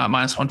 at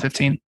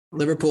 -115.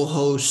 Liverpool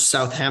hosts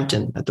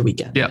Southampton at the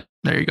weekend. Yeah,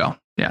 there you go.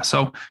 Yeah,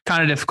 so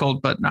kind of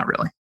difficult, but not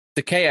really.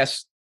 The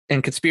chaos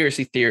and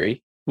conspiracy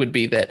theory would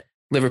be that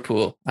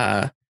Liverpool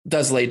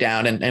does lay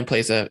down and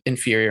plays an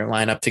inferior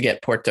lineup to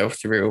get Porto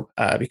through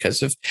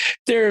because of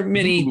their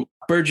mini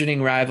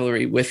burgeoning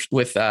rivalry with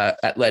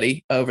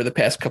Atleti over the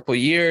past couple of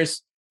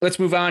years. Let's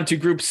move on to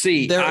Group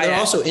C. They're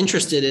also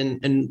interested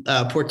in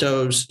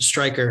Porto's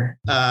striker.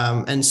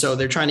 And so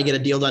they're trying to get a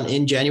deal done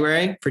in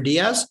January for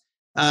Diaz.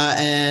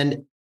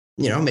 And,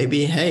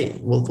 maybe, hey,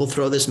 we'll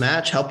throw this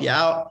match, help you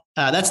out.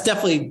 That's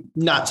definitely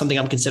not something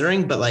I'm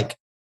considering, but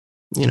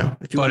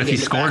if he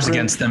scores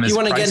against them, if you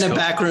want to get into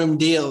backroom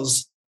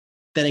deals,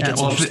 then it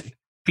gets interesting.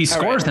 If he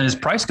scores, then his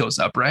price goes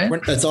up, right?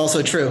 That's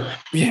also true.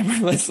 Yeah,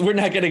 we're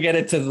not going to get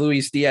into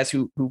Luis Diaz,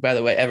 who, by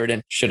the way,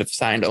 Everton should have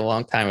signed a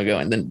long time ago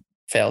and then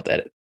failed at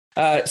it.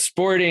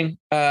 Sporting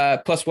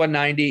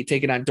 +190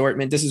 taking on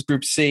Dortmund. This is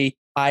Group C.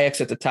 Ajax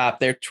at the top.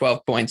 They're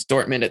 12 points.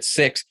 Dortmund at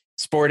 6.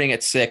 Sporting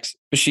at 6.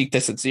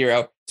 Besiktas at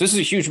 0. So this is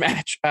a huge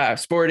match.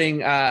 Sporting,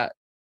 they're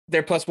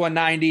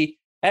 +190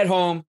 at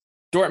home.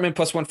 Dortmund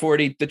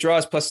 +140. The draw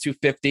is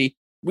 +250.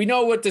 We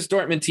know what this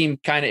Dortmund team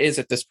kind of is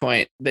at this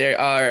point. They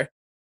are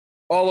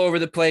all over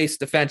the place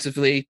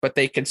defensively, but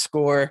they can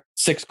score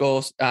 6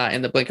 goals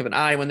in the blink of an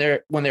eye when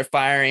they're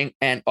firing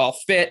and all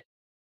fit.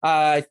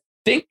 I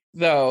think,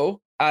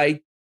 though, I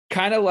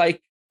kind of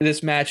like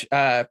this match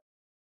to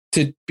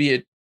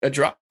be a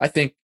draw. I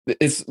think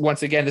this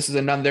is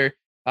another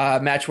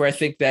match where I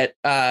think that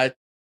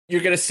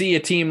you're going to see a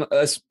team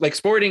like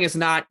Sporting is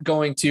not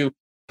going to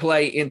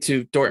play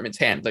into Dortmund's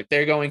hand. Like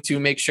they're going to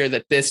make sure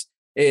that this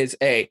is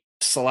a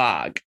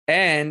slog.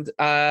 And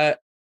I'm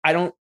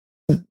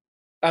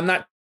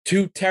not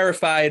too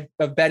terrified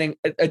of betting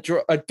a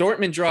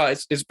Dortmund draw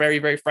is very,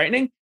 very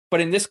frightening.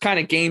 But in this kind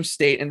of game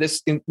state and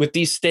with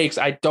these stakes,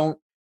 I don't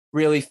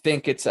really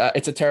think it's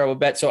a terrible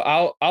bet. So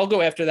I'll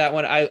go after that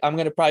one. I'm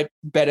going to probably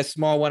bet a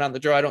small one on the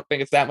draw. I don't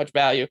think it's that much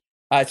value.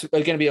 It's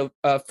going to be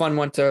a fun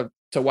one to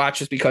watch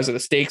just because of the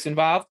stakes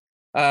involved.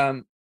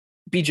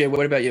 BJ,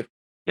 what about you?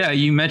 Yeah,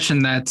 you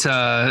mentioned that,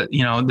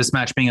 this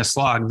match being a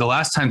slog. The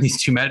last time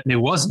these two met, it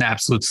was an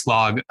absolute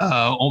slog.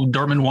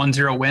 Dortmund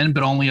 1-0 win,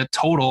 but only a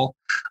total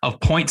of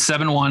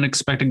 0.71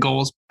 expected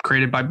goals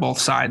created by both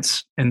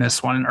sides in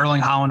this one. And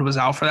Erling Haaland was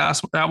out for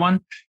that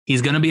one.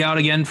 He's going to be out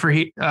again for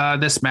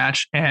this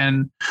match.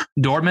 And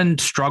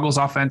Dortmund struggles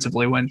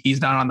offensively when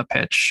he's not on the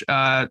pitch.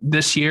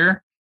 This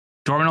year,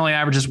 Dortmund only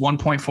averages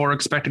 1.4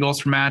 expected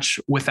goals per match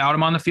without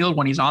him on the field.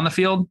 When he's on the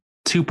field,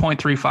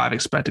 2.35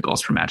 expected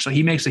goals per match. So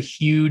he makes a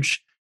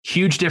huge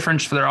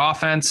difference for their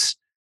offense.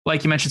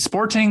 Like you mentioned,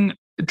 Sporting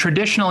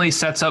traditionally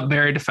sets up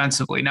very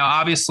defensively. Now,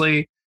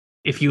 obviously,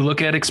 if you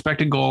look at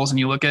expected goals and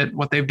you look at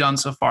what they've done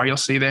so far, you'll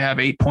see they have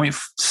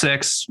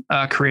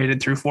 8.6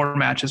 created through 4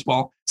 matches.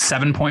 Well,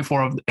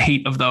 7.4 of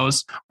 8 of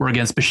those were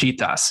against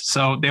Besiktas.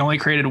 So they only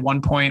created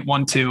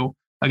 1.12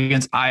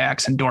 against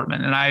Ajax and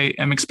Dortmund. And I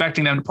am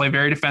expecting them to play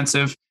very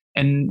defensive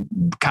and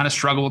kind of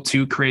struggle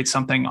to create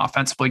something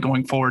offensively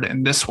going forward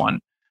in this one.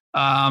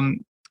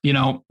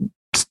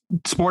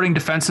 Sporting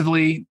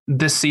defensively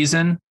this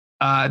season,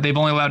 they've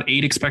only allowed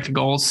 8 expected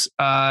goals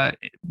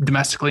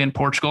domestically in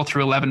Portugal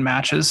through 11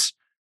 matches.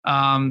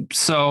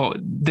 So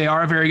they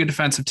are a very good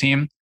defensive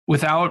team.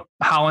 Without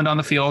Haaland on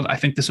the field, I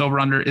think this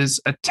over-under is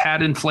a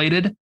tad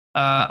inflated.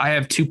 I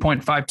have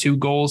 2.52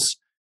 goals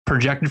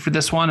projected for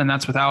this one, and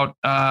that's without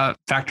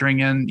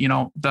factoring in,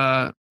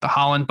 the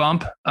Haaland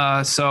bump.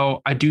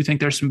 So I do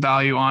think there's some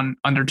value on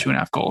under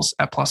 2.5 goals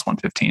at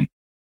 +115.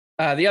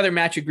 The other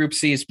match of Group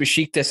C is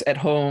Besiktas at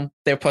home.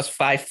 They're plus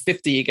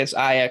 550 against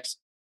Ajax,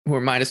 who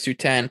are minus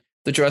 210.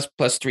 The draw's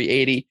plus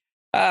 380.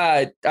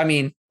 I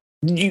mean,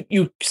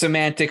 you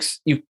semantics.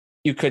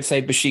 You could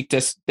say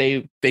Besiktas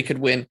they could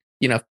win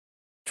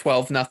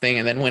 12-0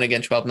 and then win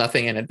again 12-0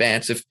 in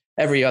advance if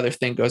every other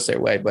thing goes their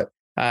way. But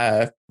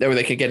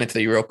they could get into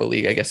the Europa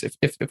League, I guess, if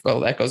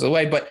all that goes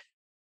away. But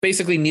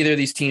basically, neither of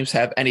these teams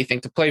have anything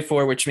to play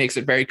for, which makes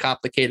it very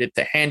complicated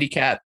to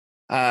handicap.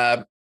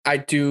 I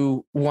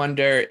do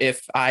wonder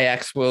if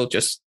Ajax will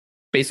just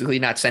basically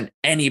not send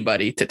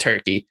anybody to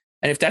Turkey.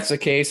 And if that's the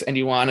case and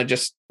you want to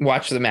just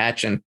watch the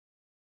match, and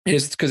it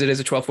is because it is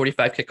a 12:45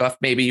 kickoff,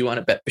 maybe you want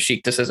to bet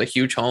Besiktas as a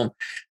huge home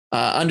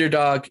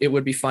underdog. It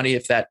would be funny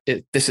if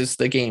this is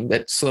the game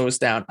that slows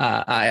down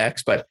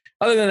Ajax. But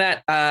other than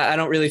that, I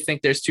don't really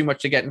think there's too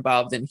much to get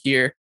involved in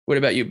here. What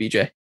about you,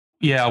 BJ?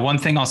 Yeah, one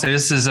thing I'll say,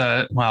 this is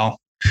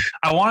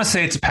I want to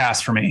say it's a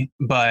pass for me,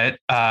 but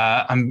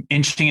I'm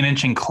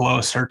inching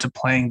closer to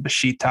playing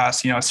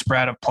Besiktas, a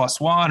spread of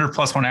 +1 or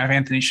 +1.5.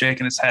 Anthony's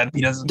shaking his head.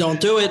 He doesn't. Don't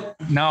do it.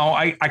 No,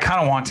 I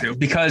kind of want to,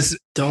 because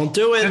don't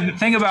do it. The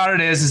thing about it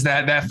is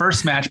that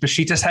first match,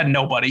 Besiktas had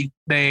nobody.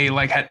 They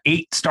had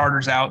 8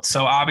 starters out.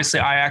 So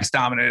obviously Ajax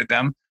dominated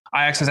them.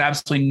 Ajax has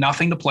absolutely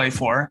nothing to play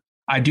for.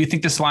 I do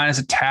think this line is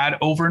a tad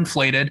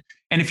overinflated.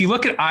 And if you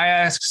look at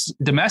Ajax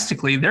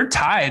domestically, they're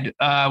tied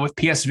with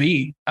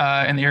PSV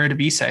in the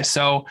Eredivisie.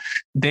 So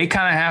they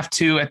kind of have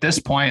to, at this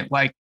point,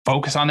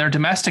 focus on their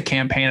domestic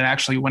campaign and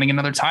actually winning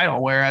another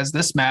title. Whereas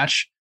this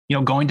match,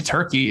 going to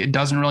Turkey, it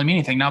doesn't really mean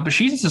anything. Now,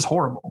 Besiktas is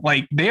horrible.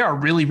 They are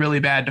really, really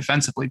bad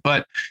defensively.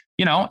 But,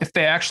 if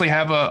they actually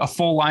have a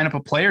full lineup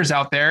of players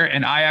out there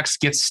and Ajax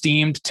gets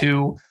steamed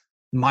to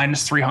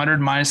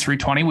 -300,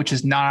 -320, which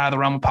is not out of the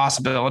realm of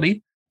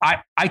possibility,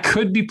 I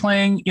could be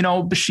playing,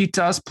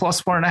 Besiktas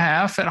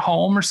 +1.5 at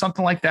home or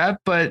something like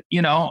that. But,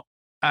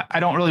 I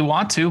don't really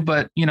want to.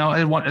 But,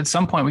 at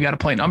some point, we got to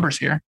play numbers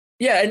here.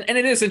 Yeah. And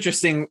it is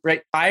interesting,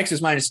 right? Ajax is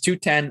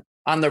 -210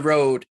 on the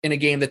road in a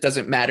game that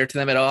doesn't matter to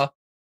them at all.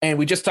 And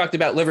we just talked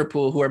about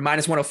Liverpool, who are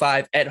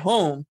 -105 at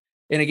home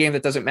in a game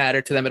that doesn't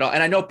matter to them at all.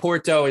 And I know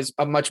Porto is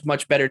a much,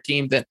 much better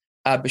team than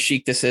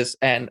Besiktas is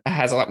and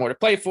has a lot more to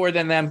play for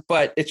than them.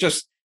 But it's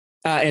just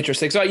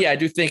interesting. So, yeah, I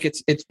do think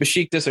it's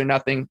Besiktas or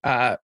nothing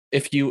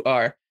if you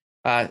are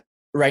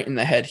right in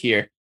the head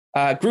here.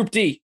 Group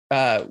D,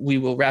 we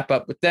will wrap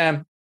up with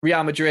them.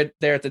 Real Madrid,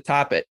 they're at the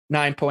top at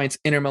 9 points.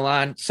 Inter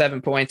Milan,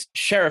 7 points.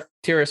 Sheriff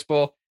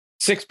Tiraspol,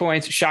 6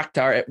 points.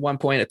 Shakhtar at 1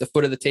 point at the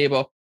foot of the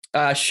table.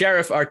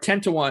 Sheriff are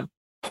 10-1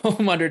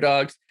 home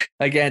underdogs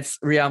against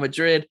Real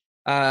Madrid,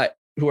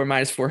 who are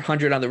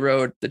 -400 on the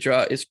road. The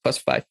draw is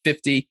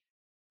 +550.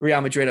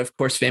 Real Madrid, of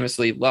course,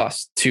 famously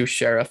lost to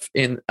Sheriff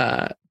in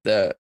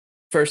the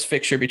first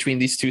fixture between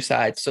these two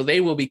sides. So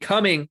they will be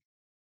coming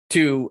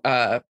to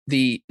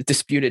the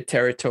disputed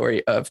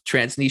territory of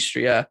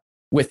Transnistria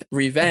with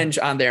revenge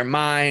on their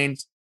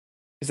minds.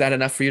 Is that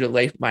enough for you to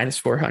lay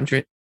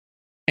 -400,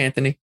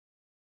 Anthony?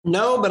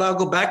 No, but I'll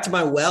go back to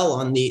my well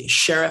on the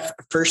Sheriff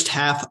first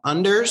half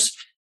unders.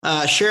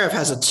 Sheriff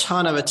has a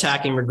ton of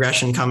attacking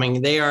regression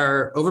coming. They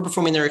are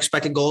overperforming their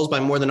expected goals by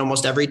more than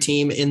almost every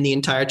team in the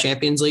entire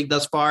Champions League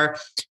thus far.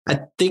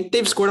 I think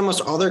they've scored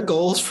almost all their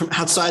goals from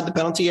outside the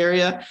penalty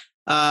area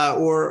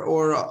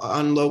or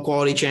on low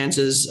quality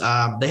chances.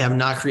 They have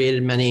not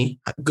created many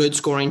good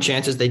scoring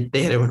chances. They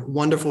had a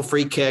wonderful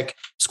free kick,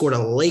 scored a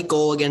late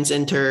goal against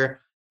Inter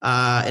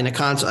in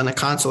a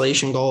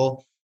consolation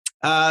goal.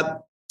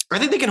 I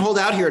think they can hold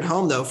out here at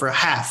home, though, for a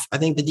half. I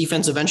think the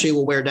defense eventually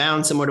will wear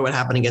down, similar to what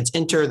happened against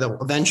Inter. They'll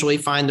eventually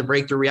find the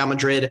breakthrough. Real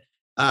Madrid,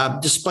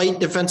 despite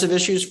defensive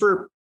issues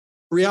for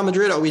Real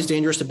Madrid, always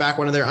dangerous to back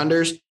one of their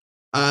unders.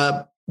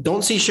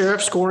 Don't see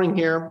Sheriff scoring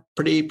here.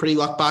 Pretty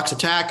luck box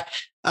attack.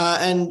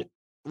 And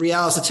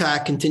Real's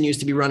attack continues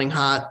to be running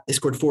hot. They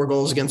scored 4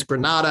 goals against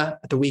Granada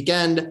at the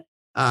weekend.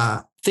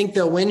 Think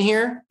they'll win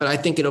here, but I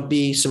think it'll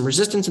be some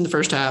resistance in the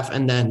first half,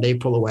 and then they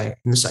pull away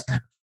in the second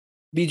half.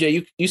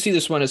 BJ, you see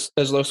this one as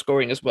low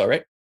scoring as well,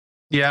 right?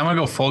 Yeah, I'm going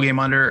to go full game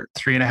under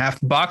 3.5.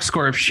 Box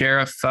score of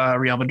Sheriff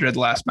Real Madrid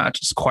last match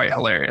is quite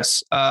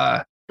hilarious.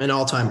 An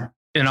all-timer.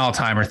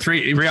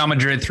 Real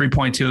Madrid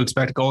 3.2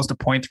 expected goals to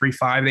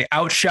 0.35. They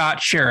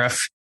outshot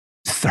Sheriff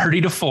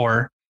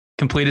 30-4,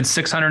 completed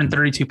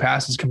 632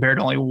 passes compared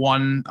to only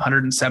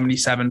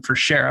 177 for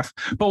Sheriff.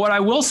 But what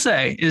I will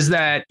say is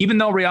that even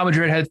though Real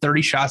Madrid had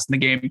 30 shots in the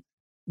game,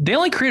 they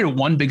only created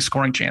 1 big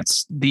scoring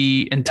chance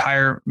the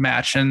entire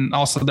match. And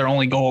also their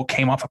only goal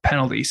came off a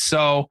penalty.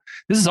 So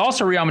this is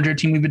also a Real Madrid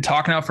team we've been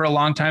talking about for a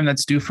long time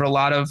that's due for a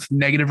lot of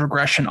negative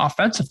regression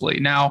offensively.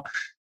 Now,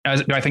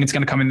 do I think it's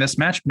going to come in this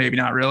match? Maybe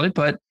not really.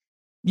 But,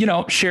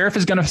 Sheriff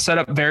is going to set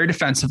up very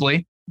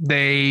defensively.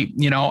 They,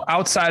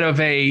 outside of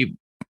a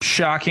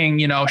shocking,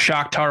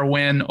 Shakhtar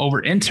win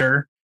over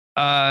Inter,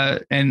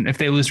 and if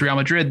they lose Real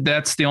Madrid,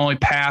 that's the only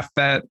path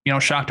that,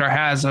 Shakhtar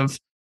has of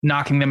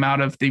knocking them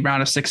out of the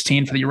round of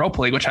 16 for the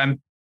Europa League, which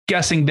I'm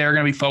guessing they're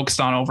going to be focused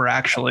on over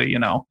actually,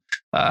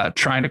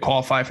 trying to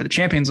qualify for the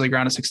Champions League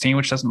round of 16,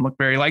 which doesn't look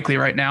very likely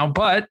right now.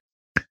 But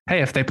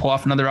hey, if they pull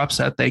off another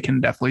upset, they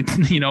can definitely,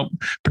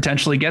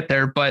 potentially get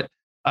there. But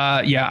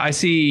I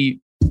see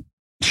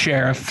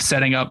Sheriff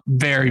setting up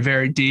very,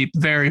 very deep,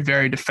 very,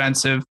 very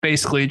defensive,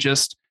 basically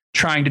just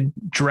trying to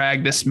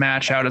drag this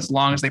match out as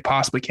long as they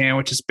possibly can,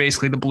 which is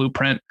basically the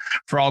blueprint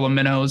for all the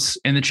minnows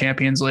in the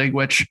Champions League,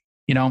 which,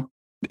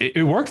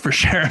 it worked for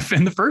Sheriff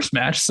in the first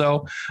match.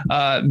 So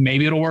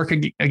maybe it'll work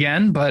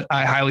again, but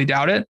I highly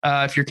doubt it.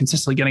 If you're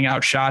consistently getting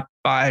outshot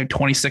by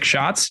 26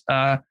 shots,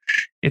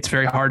 it's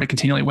very hard to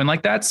continually win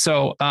like that.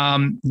 So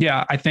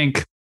I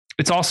think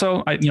it's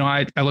also, I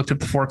looked up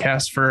the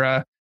forecast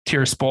for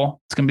Tiraspol.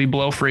 It's going to be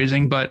below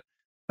freezing, but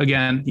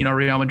again,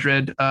 Real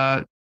Madrid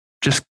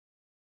just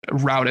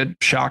routed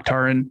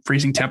Shakhtar in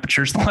freezing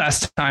temperatures the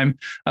last time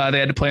they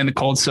had to play in the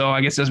cold. So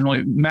I guess it doesn't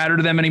really matter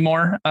to them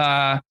anymore.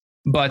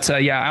 But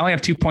I only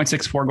have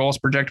 2.64 goals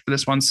projected for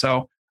this one.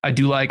 So I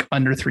do like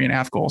under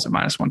 3.5 goals at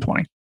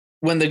 -120.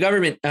 When the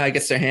government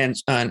gets their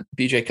hands on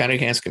BJ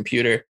Cunningham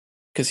computer,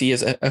 because he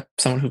is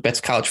someone who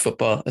bets college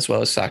football as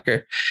well as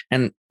soccer,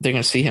 and they're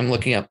going to see him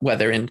looking up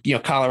weather in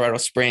Colorado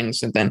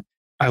Springs, and then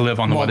I live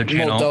on the Weather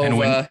Channel.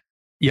 Moldova.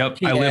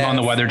 I live on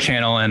the Weather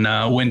Channel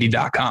and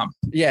windy.com.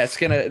 Yeah,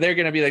 they're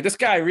going to be like, this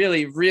guy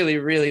really, really,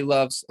 really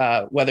loves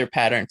weather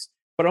patterns,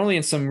 but only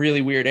in some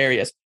really weird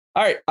areas.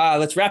 All right,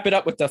 let's wrap it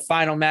up with the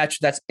final match.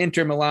 That's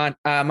Inter Milan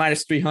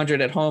 -300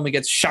 at home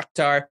against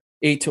Shakhtar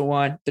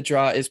 8-1. The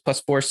draw is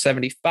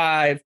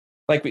 +475.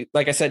 Like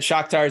I said,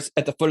 Shakhtar's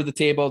at the foot of the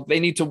table.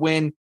 They need to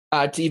win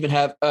to even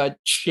have a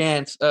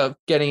chance of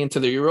getting into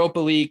the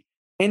Europa League.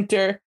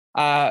 Inter,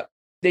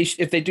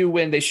 if they do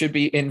win, they should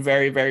be in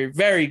very, very,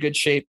 very good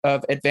shape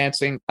of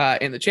advancing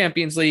in the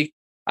Champions League.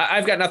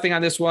 I've got nothing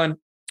on this one.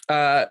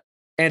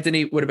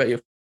 Anthony, what about you?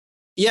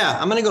 Yeah,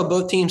 I'm going to go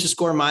both teams to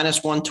score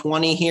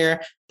 -120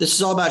 here. This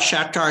is all about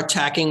Shakhtar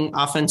attacking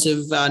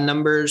offensive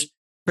numbers,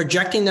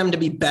 projecting them to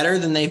be better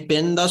than they've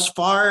been thus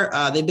far.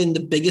 They've been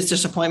the biggest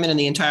disappointment in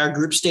the entire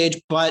group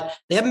stage, but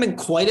they haven't been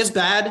quite as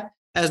bad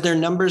as their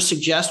numbers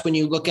suggest when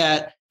you look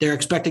at their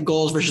expected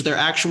goals versus their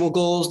actual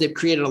goals. They've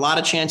created a lot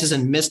of chances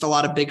and missed a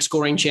lot of big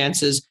scoring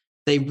chances.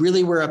 They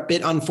really were a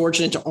bit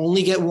unfortunate to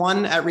only get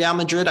one at Real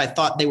Madrid. I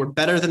thought they were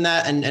better than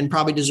that and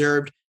probably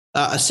deserved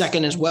a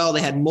second as well.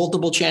 They had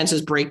multiple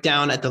chances break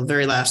down at the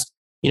very last,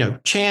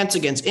 chance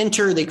against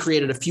Inter. They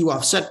created a few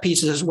offset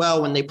pieces as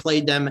well when they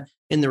played them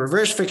in the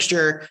reverse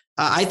fixture.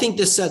 I think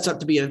this sets up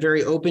to be a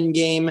very open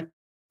game,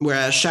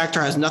 whereas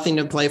Shakhtar has nothing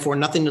to play for,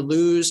 nothing to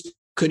lose,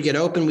 could get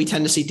open. We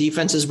tend to see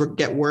defenses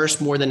get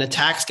worse more than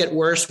attacks get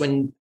worse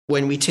when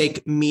we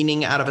take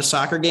meaning out of a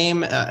soccer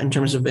game in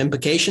terms of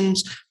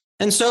implications.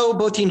 And so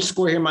both teams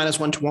score here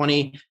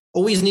 -120.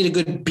 Always need a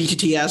good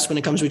BTTS when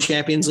it comes to a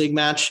Champions League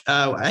match.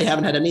 I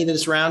haven't had any of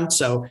this round,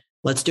 so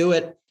let's do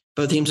it.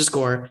 Both teams to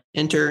score,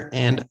 Inter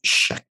and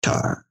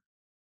Shakhtar.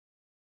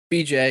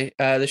 BJ,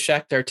 the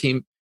Shakhtar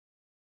team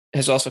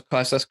has also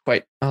caused us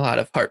quite a lot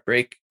of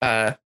heartbreak.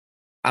 I'm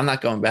not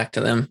going back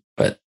to them,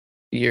 but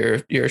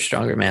you're a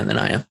stronger man than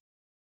I am.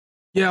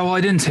 Yeah, well,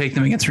 I didn't take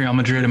them against Real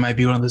Madrid. It might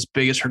be one of the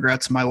biggest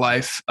regrets of my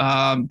life.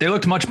 They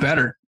looked much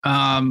better.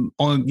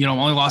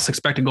 Only lost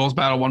expected goals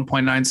battle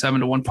 1.97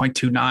 to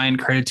 1.29,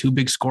 created 2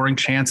 big scoring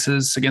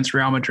chances against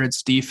Real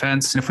Madrid's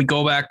defense. And if we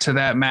go back to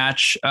that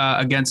match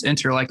against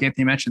Inter, like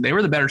Anthony mentioned, they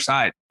were the better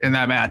side in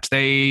that match.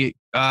 They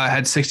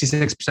had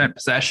 66%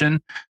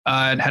 possession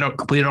and had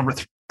completed over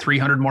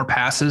 300 more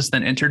passes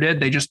than Inter did.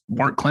 They just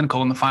weren't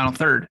clinical in the final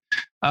third.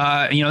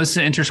 This is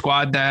an Inter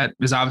squad that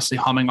is obviously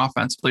humming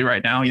offensively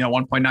right now.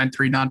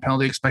 1.93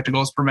 non-penalty expected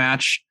goals per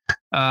match,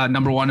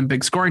 number 1 in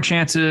big scoring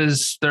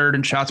chances, 3rd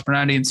in shots per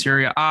 90 in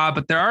Serie A.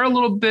 But there are a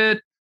little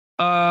bit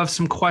of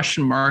some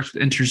question marks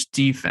with Inter's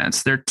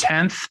defense. They're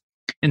 10th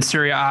in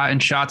Serie A in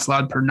shots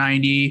allowed per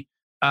 90.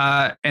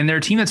 And they're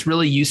a team that's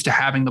really used to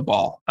having the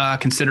ball,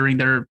 considering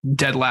they're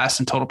dead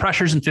last in total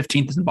pressures and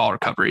 15th in ball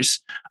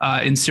recoveries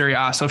in Serie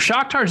A. So if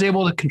Shakhtar is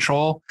able to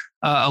control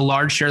a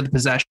large share of the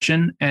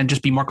possession and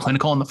just be more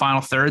clinical in the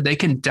final third, they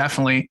can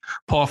definitely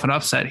pull off an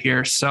upset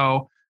here.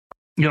 So,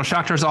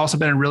 Shakhtar's also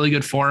been in really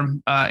good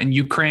form in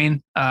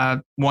Ukraine,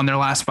 won their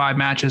last 5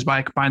 matches by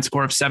a combined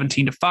score of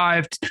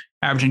 17-5,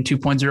 averaging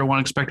 2.01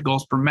 expected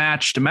goals per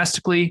match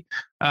domestically.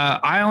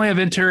 I only have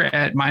Inter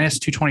at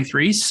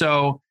 -223.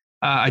 So,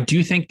 I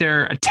do think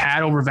they're a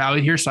tad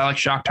overvalued here. So I like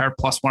Shakhtar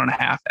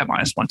 +1.5 at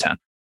 -110.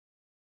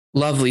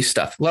 Lovely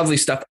stuff. Lovely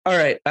stuff. All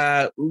right.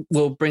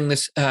 We'll bring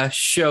this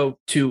show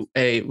to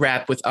a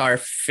wrap with our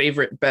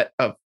favorite bet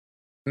of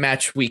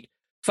match week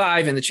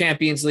 5 in the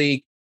Champions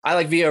League. I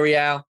like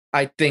Villarreal.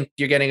 I think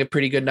you're getting a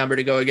pretty good number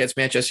to go against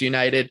Manchester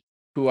United,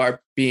 who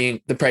are the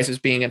price is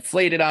being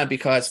inflated on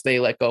because they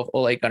let go of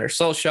Ole Gunnar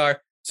Solskjaer.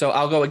 So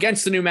I'll go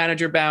against the new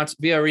manager bounce.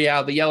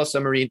 Villarreal, the Yellow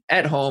Submarine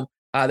at home.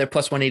 They're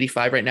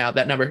 +185 right now.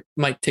 That number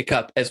might tick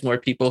up as more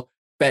people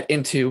bet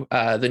into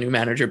the new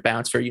manager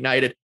bounce for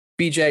United.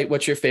 BJ,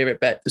 what's your favorite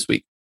bet this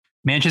week?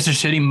 Manchester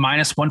City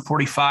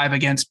 -145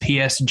 against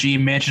PSG.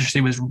 Manchester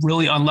City was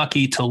really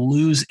unlucky to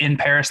lose in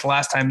Paris the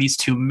last time these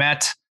two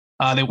met.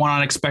 They won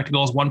on expected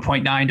goals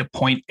 1.9 to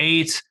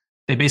 0.8.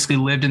 They basically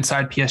lived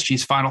inside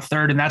PSG's final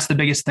third. And that's the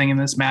biggest thing in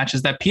this match,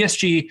 is that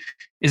PSG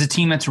is a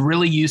team that's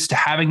really used to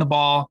having the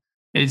ball,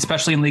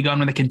 especially in Ligue 1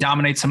 when they can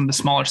dominate some of the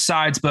smaller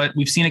sides. But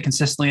we've seen it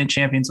consistently in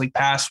Champions League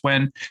past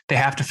when they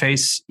have to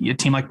face a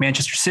team like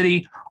Manchester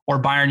City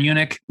or Bayern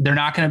Munich. They're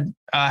not going to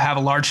have a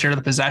large share of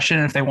the possession.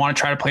 And if they want to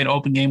try to play an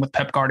open game with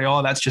Pep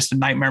Guardiola, that's just a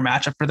nightmare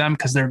matchup for them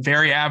because they're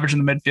very average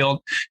in the midfield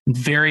and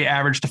very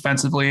average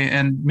defensively.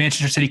 And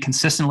Manchester City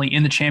consistently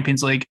in the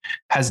Champions League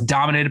has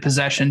dominated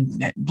possession,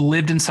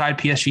 lived inside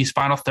PSG's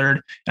final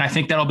third. And I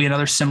think that'll be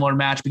another similar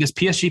match because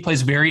PSG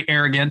plays very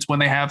arrogant when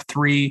they have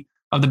three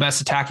of the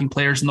best attacking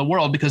players in the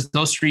world because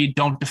those three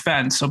don't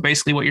defend. So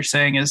basically what you're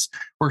saying is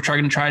we're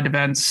trying to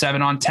defend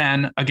 7 on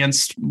 10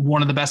 against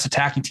one of the best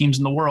attacking teams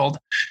in the world.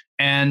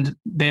 And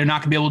they're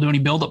not going to be able to do any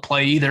build-up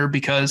play either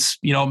because,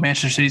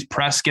 Manchester City's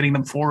press getting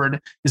them forward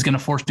is going to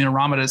force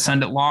Donnarumma to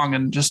send it long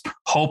and just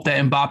hope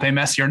that Mbappe,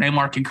 Messi, or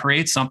Neymar can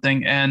create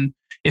something. And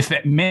if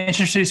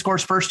Manchester City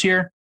scores first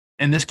here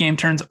and this game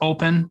turns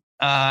open,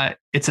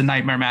 it's a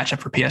nightmare matchup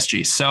for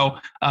PSG. So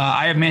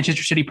I have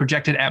Manchester City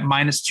projected at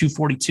minus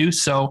 242.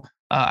 So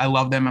I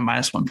love them at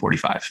minus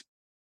 145.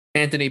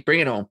 Anthony,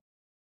 bring it home.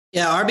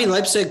 Yeah, RB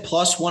Leipzig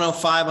plus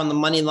 105 on the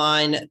money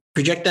line.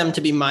 Project them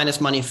to be minus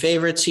money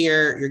favorites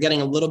here. You're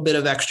getting a little bit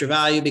of extra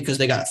value because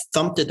they got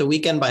thumped at the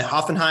weekend by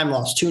Hoffenheim,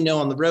 lost 2-0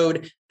 on the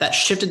road. That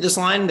shifted this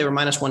line. They were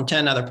minus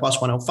 110, now they're plus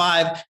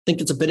 105. I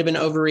think it's a bit of an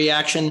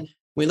overreaction. When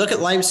we look at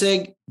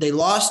Leipzig, they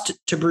lost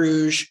to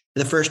Bruges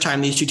the first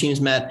time these two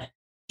teams met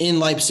in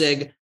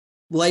Leipzig.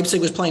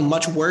 Leipzig was playing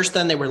much worse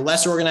then. They were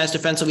less organized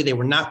defensively. They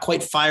were not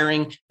quite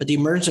firing, but the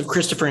emergence of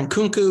Christopher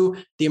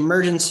Nkunku, the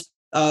emergence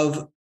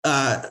of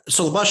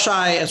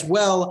Solobashai as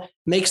well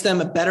makes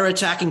them a better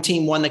attacking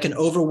team, one that can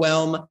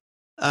overwhelm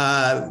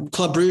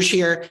Club Brugge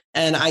here.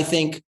 And I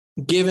think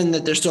given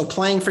that they're still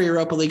playing for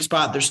Europa League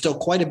spot, there's still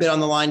quite a bit on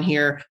the line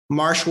here.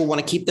 Marsch will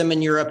want to keep them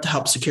in Europe to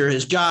help secure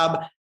his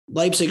job.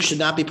 Leipzig should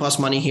not be plus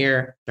money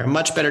here. They're a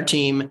much better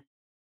team.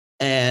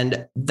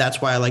 And that's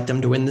why I like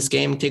them to win this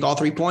game, take all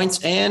 3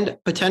 points, and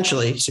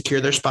potentially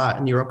secure their spot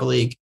in Europa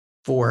League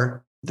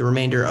for the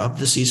remainder of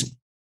the season.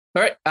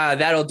 All right,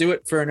 that'll do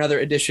it for another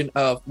edition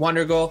of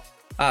Wonder Goal.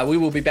 We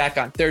will be back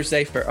on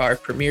Thursday for our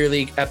Premier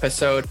League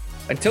episode.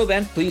 Until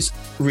then, please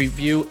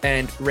review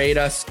and rate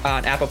us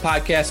on Apple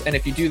Podcasts. And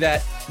if you do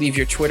that, leave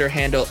your Twitter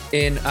handle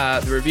in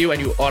the review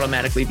and you will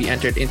automatically be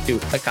entered into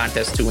a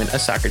contest to win a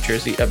soccer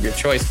jersey of your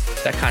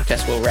choice. That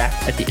contest will wrap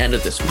at the end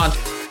of this month.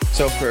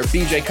 So for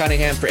BJ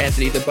Cunningham, for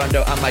Anthony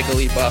Dabbundo, I'm Michael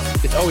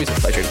Leboff. It's always a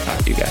pleasure to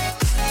talk to you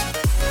guys.